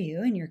right for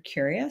you and you're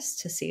curious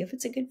to see if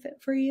it's a good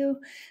fit for you,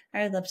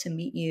 I would love to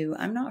meet you.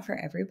 I'm not for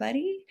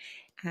everybody.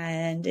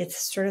 And it's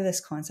sort of this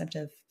concept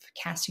of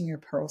casting your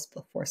pearls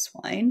before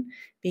swine,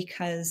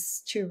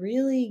 because to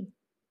really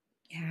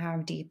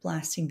have deep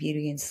lasting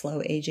beauty and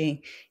slow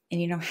aging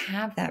and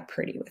have that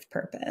pretty with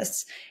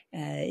purpose,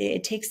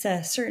 it takes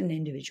a certain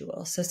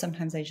individual. So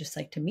sometimes I just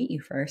like to meet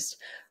you first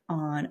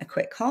on a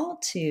quick call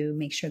to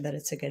make sure that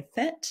it's a good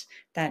fit,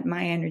 that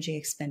my energy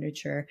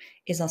expenditure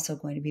is also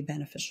going to be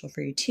beneficial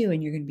for you too,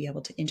 and you're going to be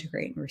able to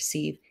integrate and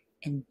receive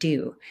and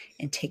do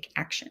and take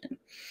action.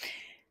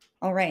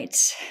 All right,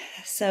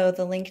 so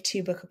the link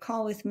to book a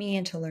call with me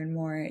and to learn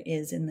more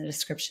is in the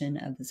description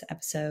of this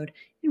episode.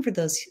 And for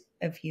those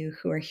of you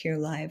who are here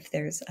live,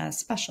 there's a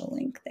special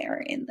link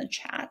there in the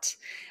chat.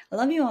 I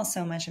love you all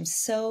so much. I'm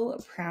so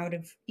proud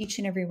of each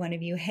and every one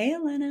of you. Hey,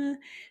 Elena, I'm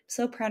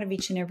so proud of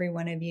each and every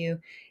one of you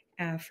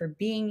for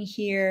being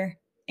here.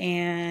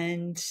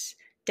 And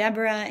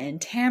Deborah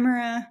and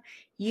Tamara,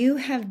 you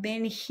have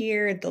been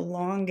here the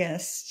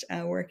longest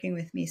working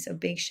with me. So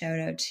big shout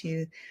out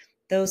to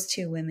those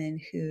two women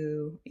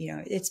who,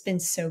 it's been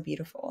so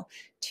beautiful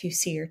to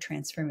see your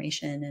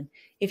transformation. And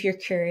if you're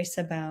curious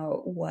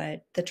about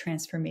what the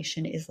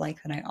transformation is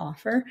like that I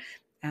offer,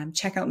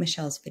 check out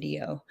Michelle's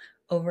video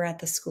over at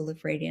the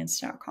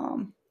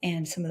schoolofradiance.com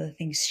and some of the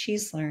things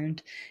she's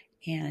learned,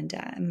 and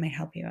might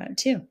help you out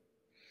too.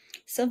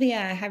 Sylvia,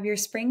 have your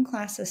spring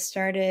classes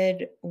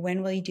started?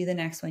 When will you do the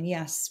next one?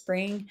 Yes,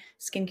 spring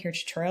skincare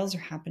tutorials are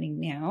happening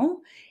now,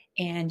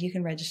 and you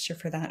can register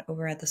for that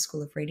over at the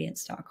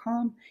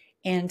schoolofradiance.com.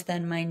 And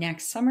then my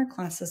next summer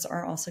classes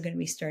are also going to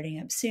be starting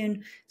up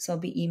soon, so I'll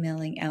be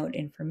emailing out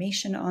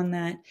information on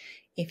that.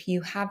 If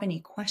you have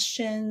any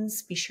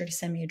questions, be sure to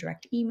send me a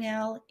direct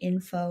email,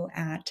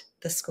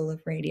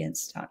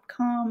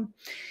 info@theschoolofradiance.com.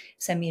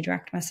 Send me a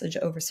direct message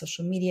over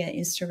social media,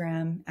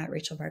 Instagram at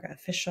Rachel Varga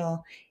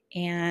Official.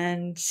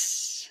 And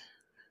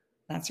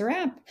that's a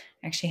wrap.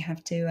 I actually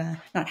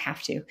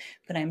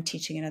but I'm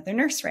teaching another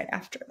nurse right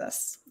after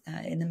this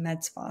in the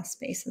med spa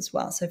space as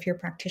well. So if you're a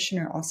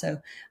practitioner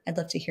also, I'd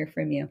love to hear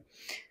from you.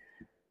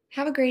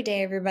 Have a great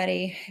day,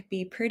 everybody.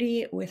 Be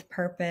pretty with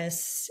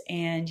purpose,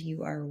 and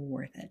you are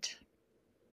worth it.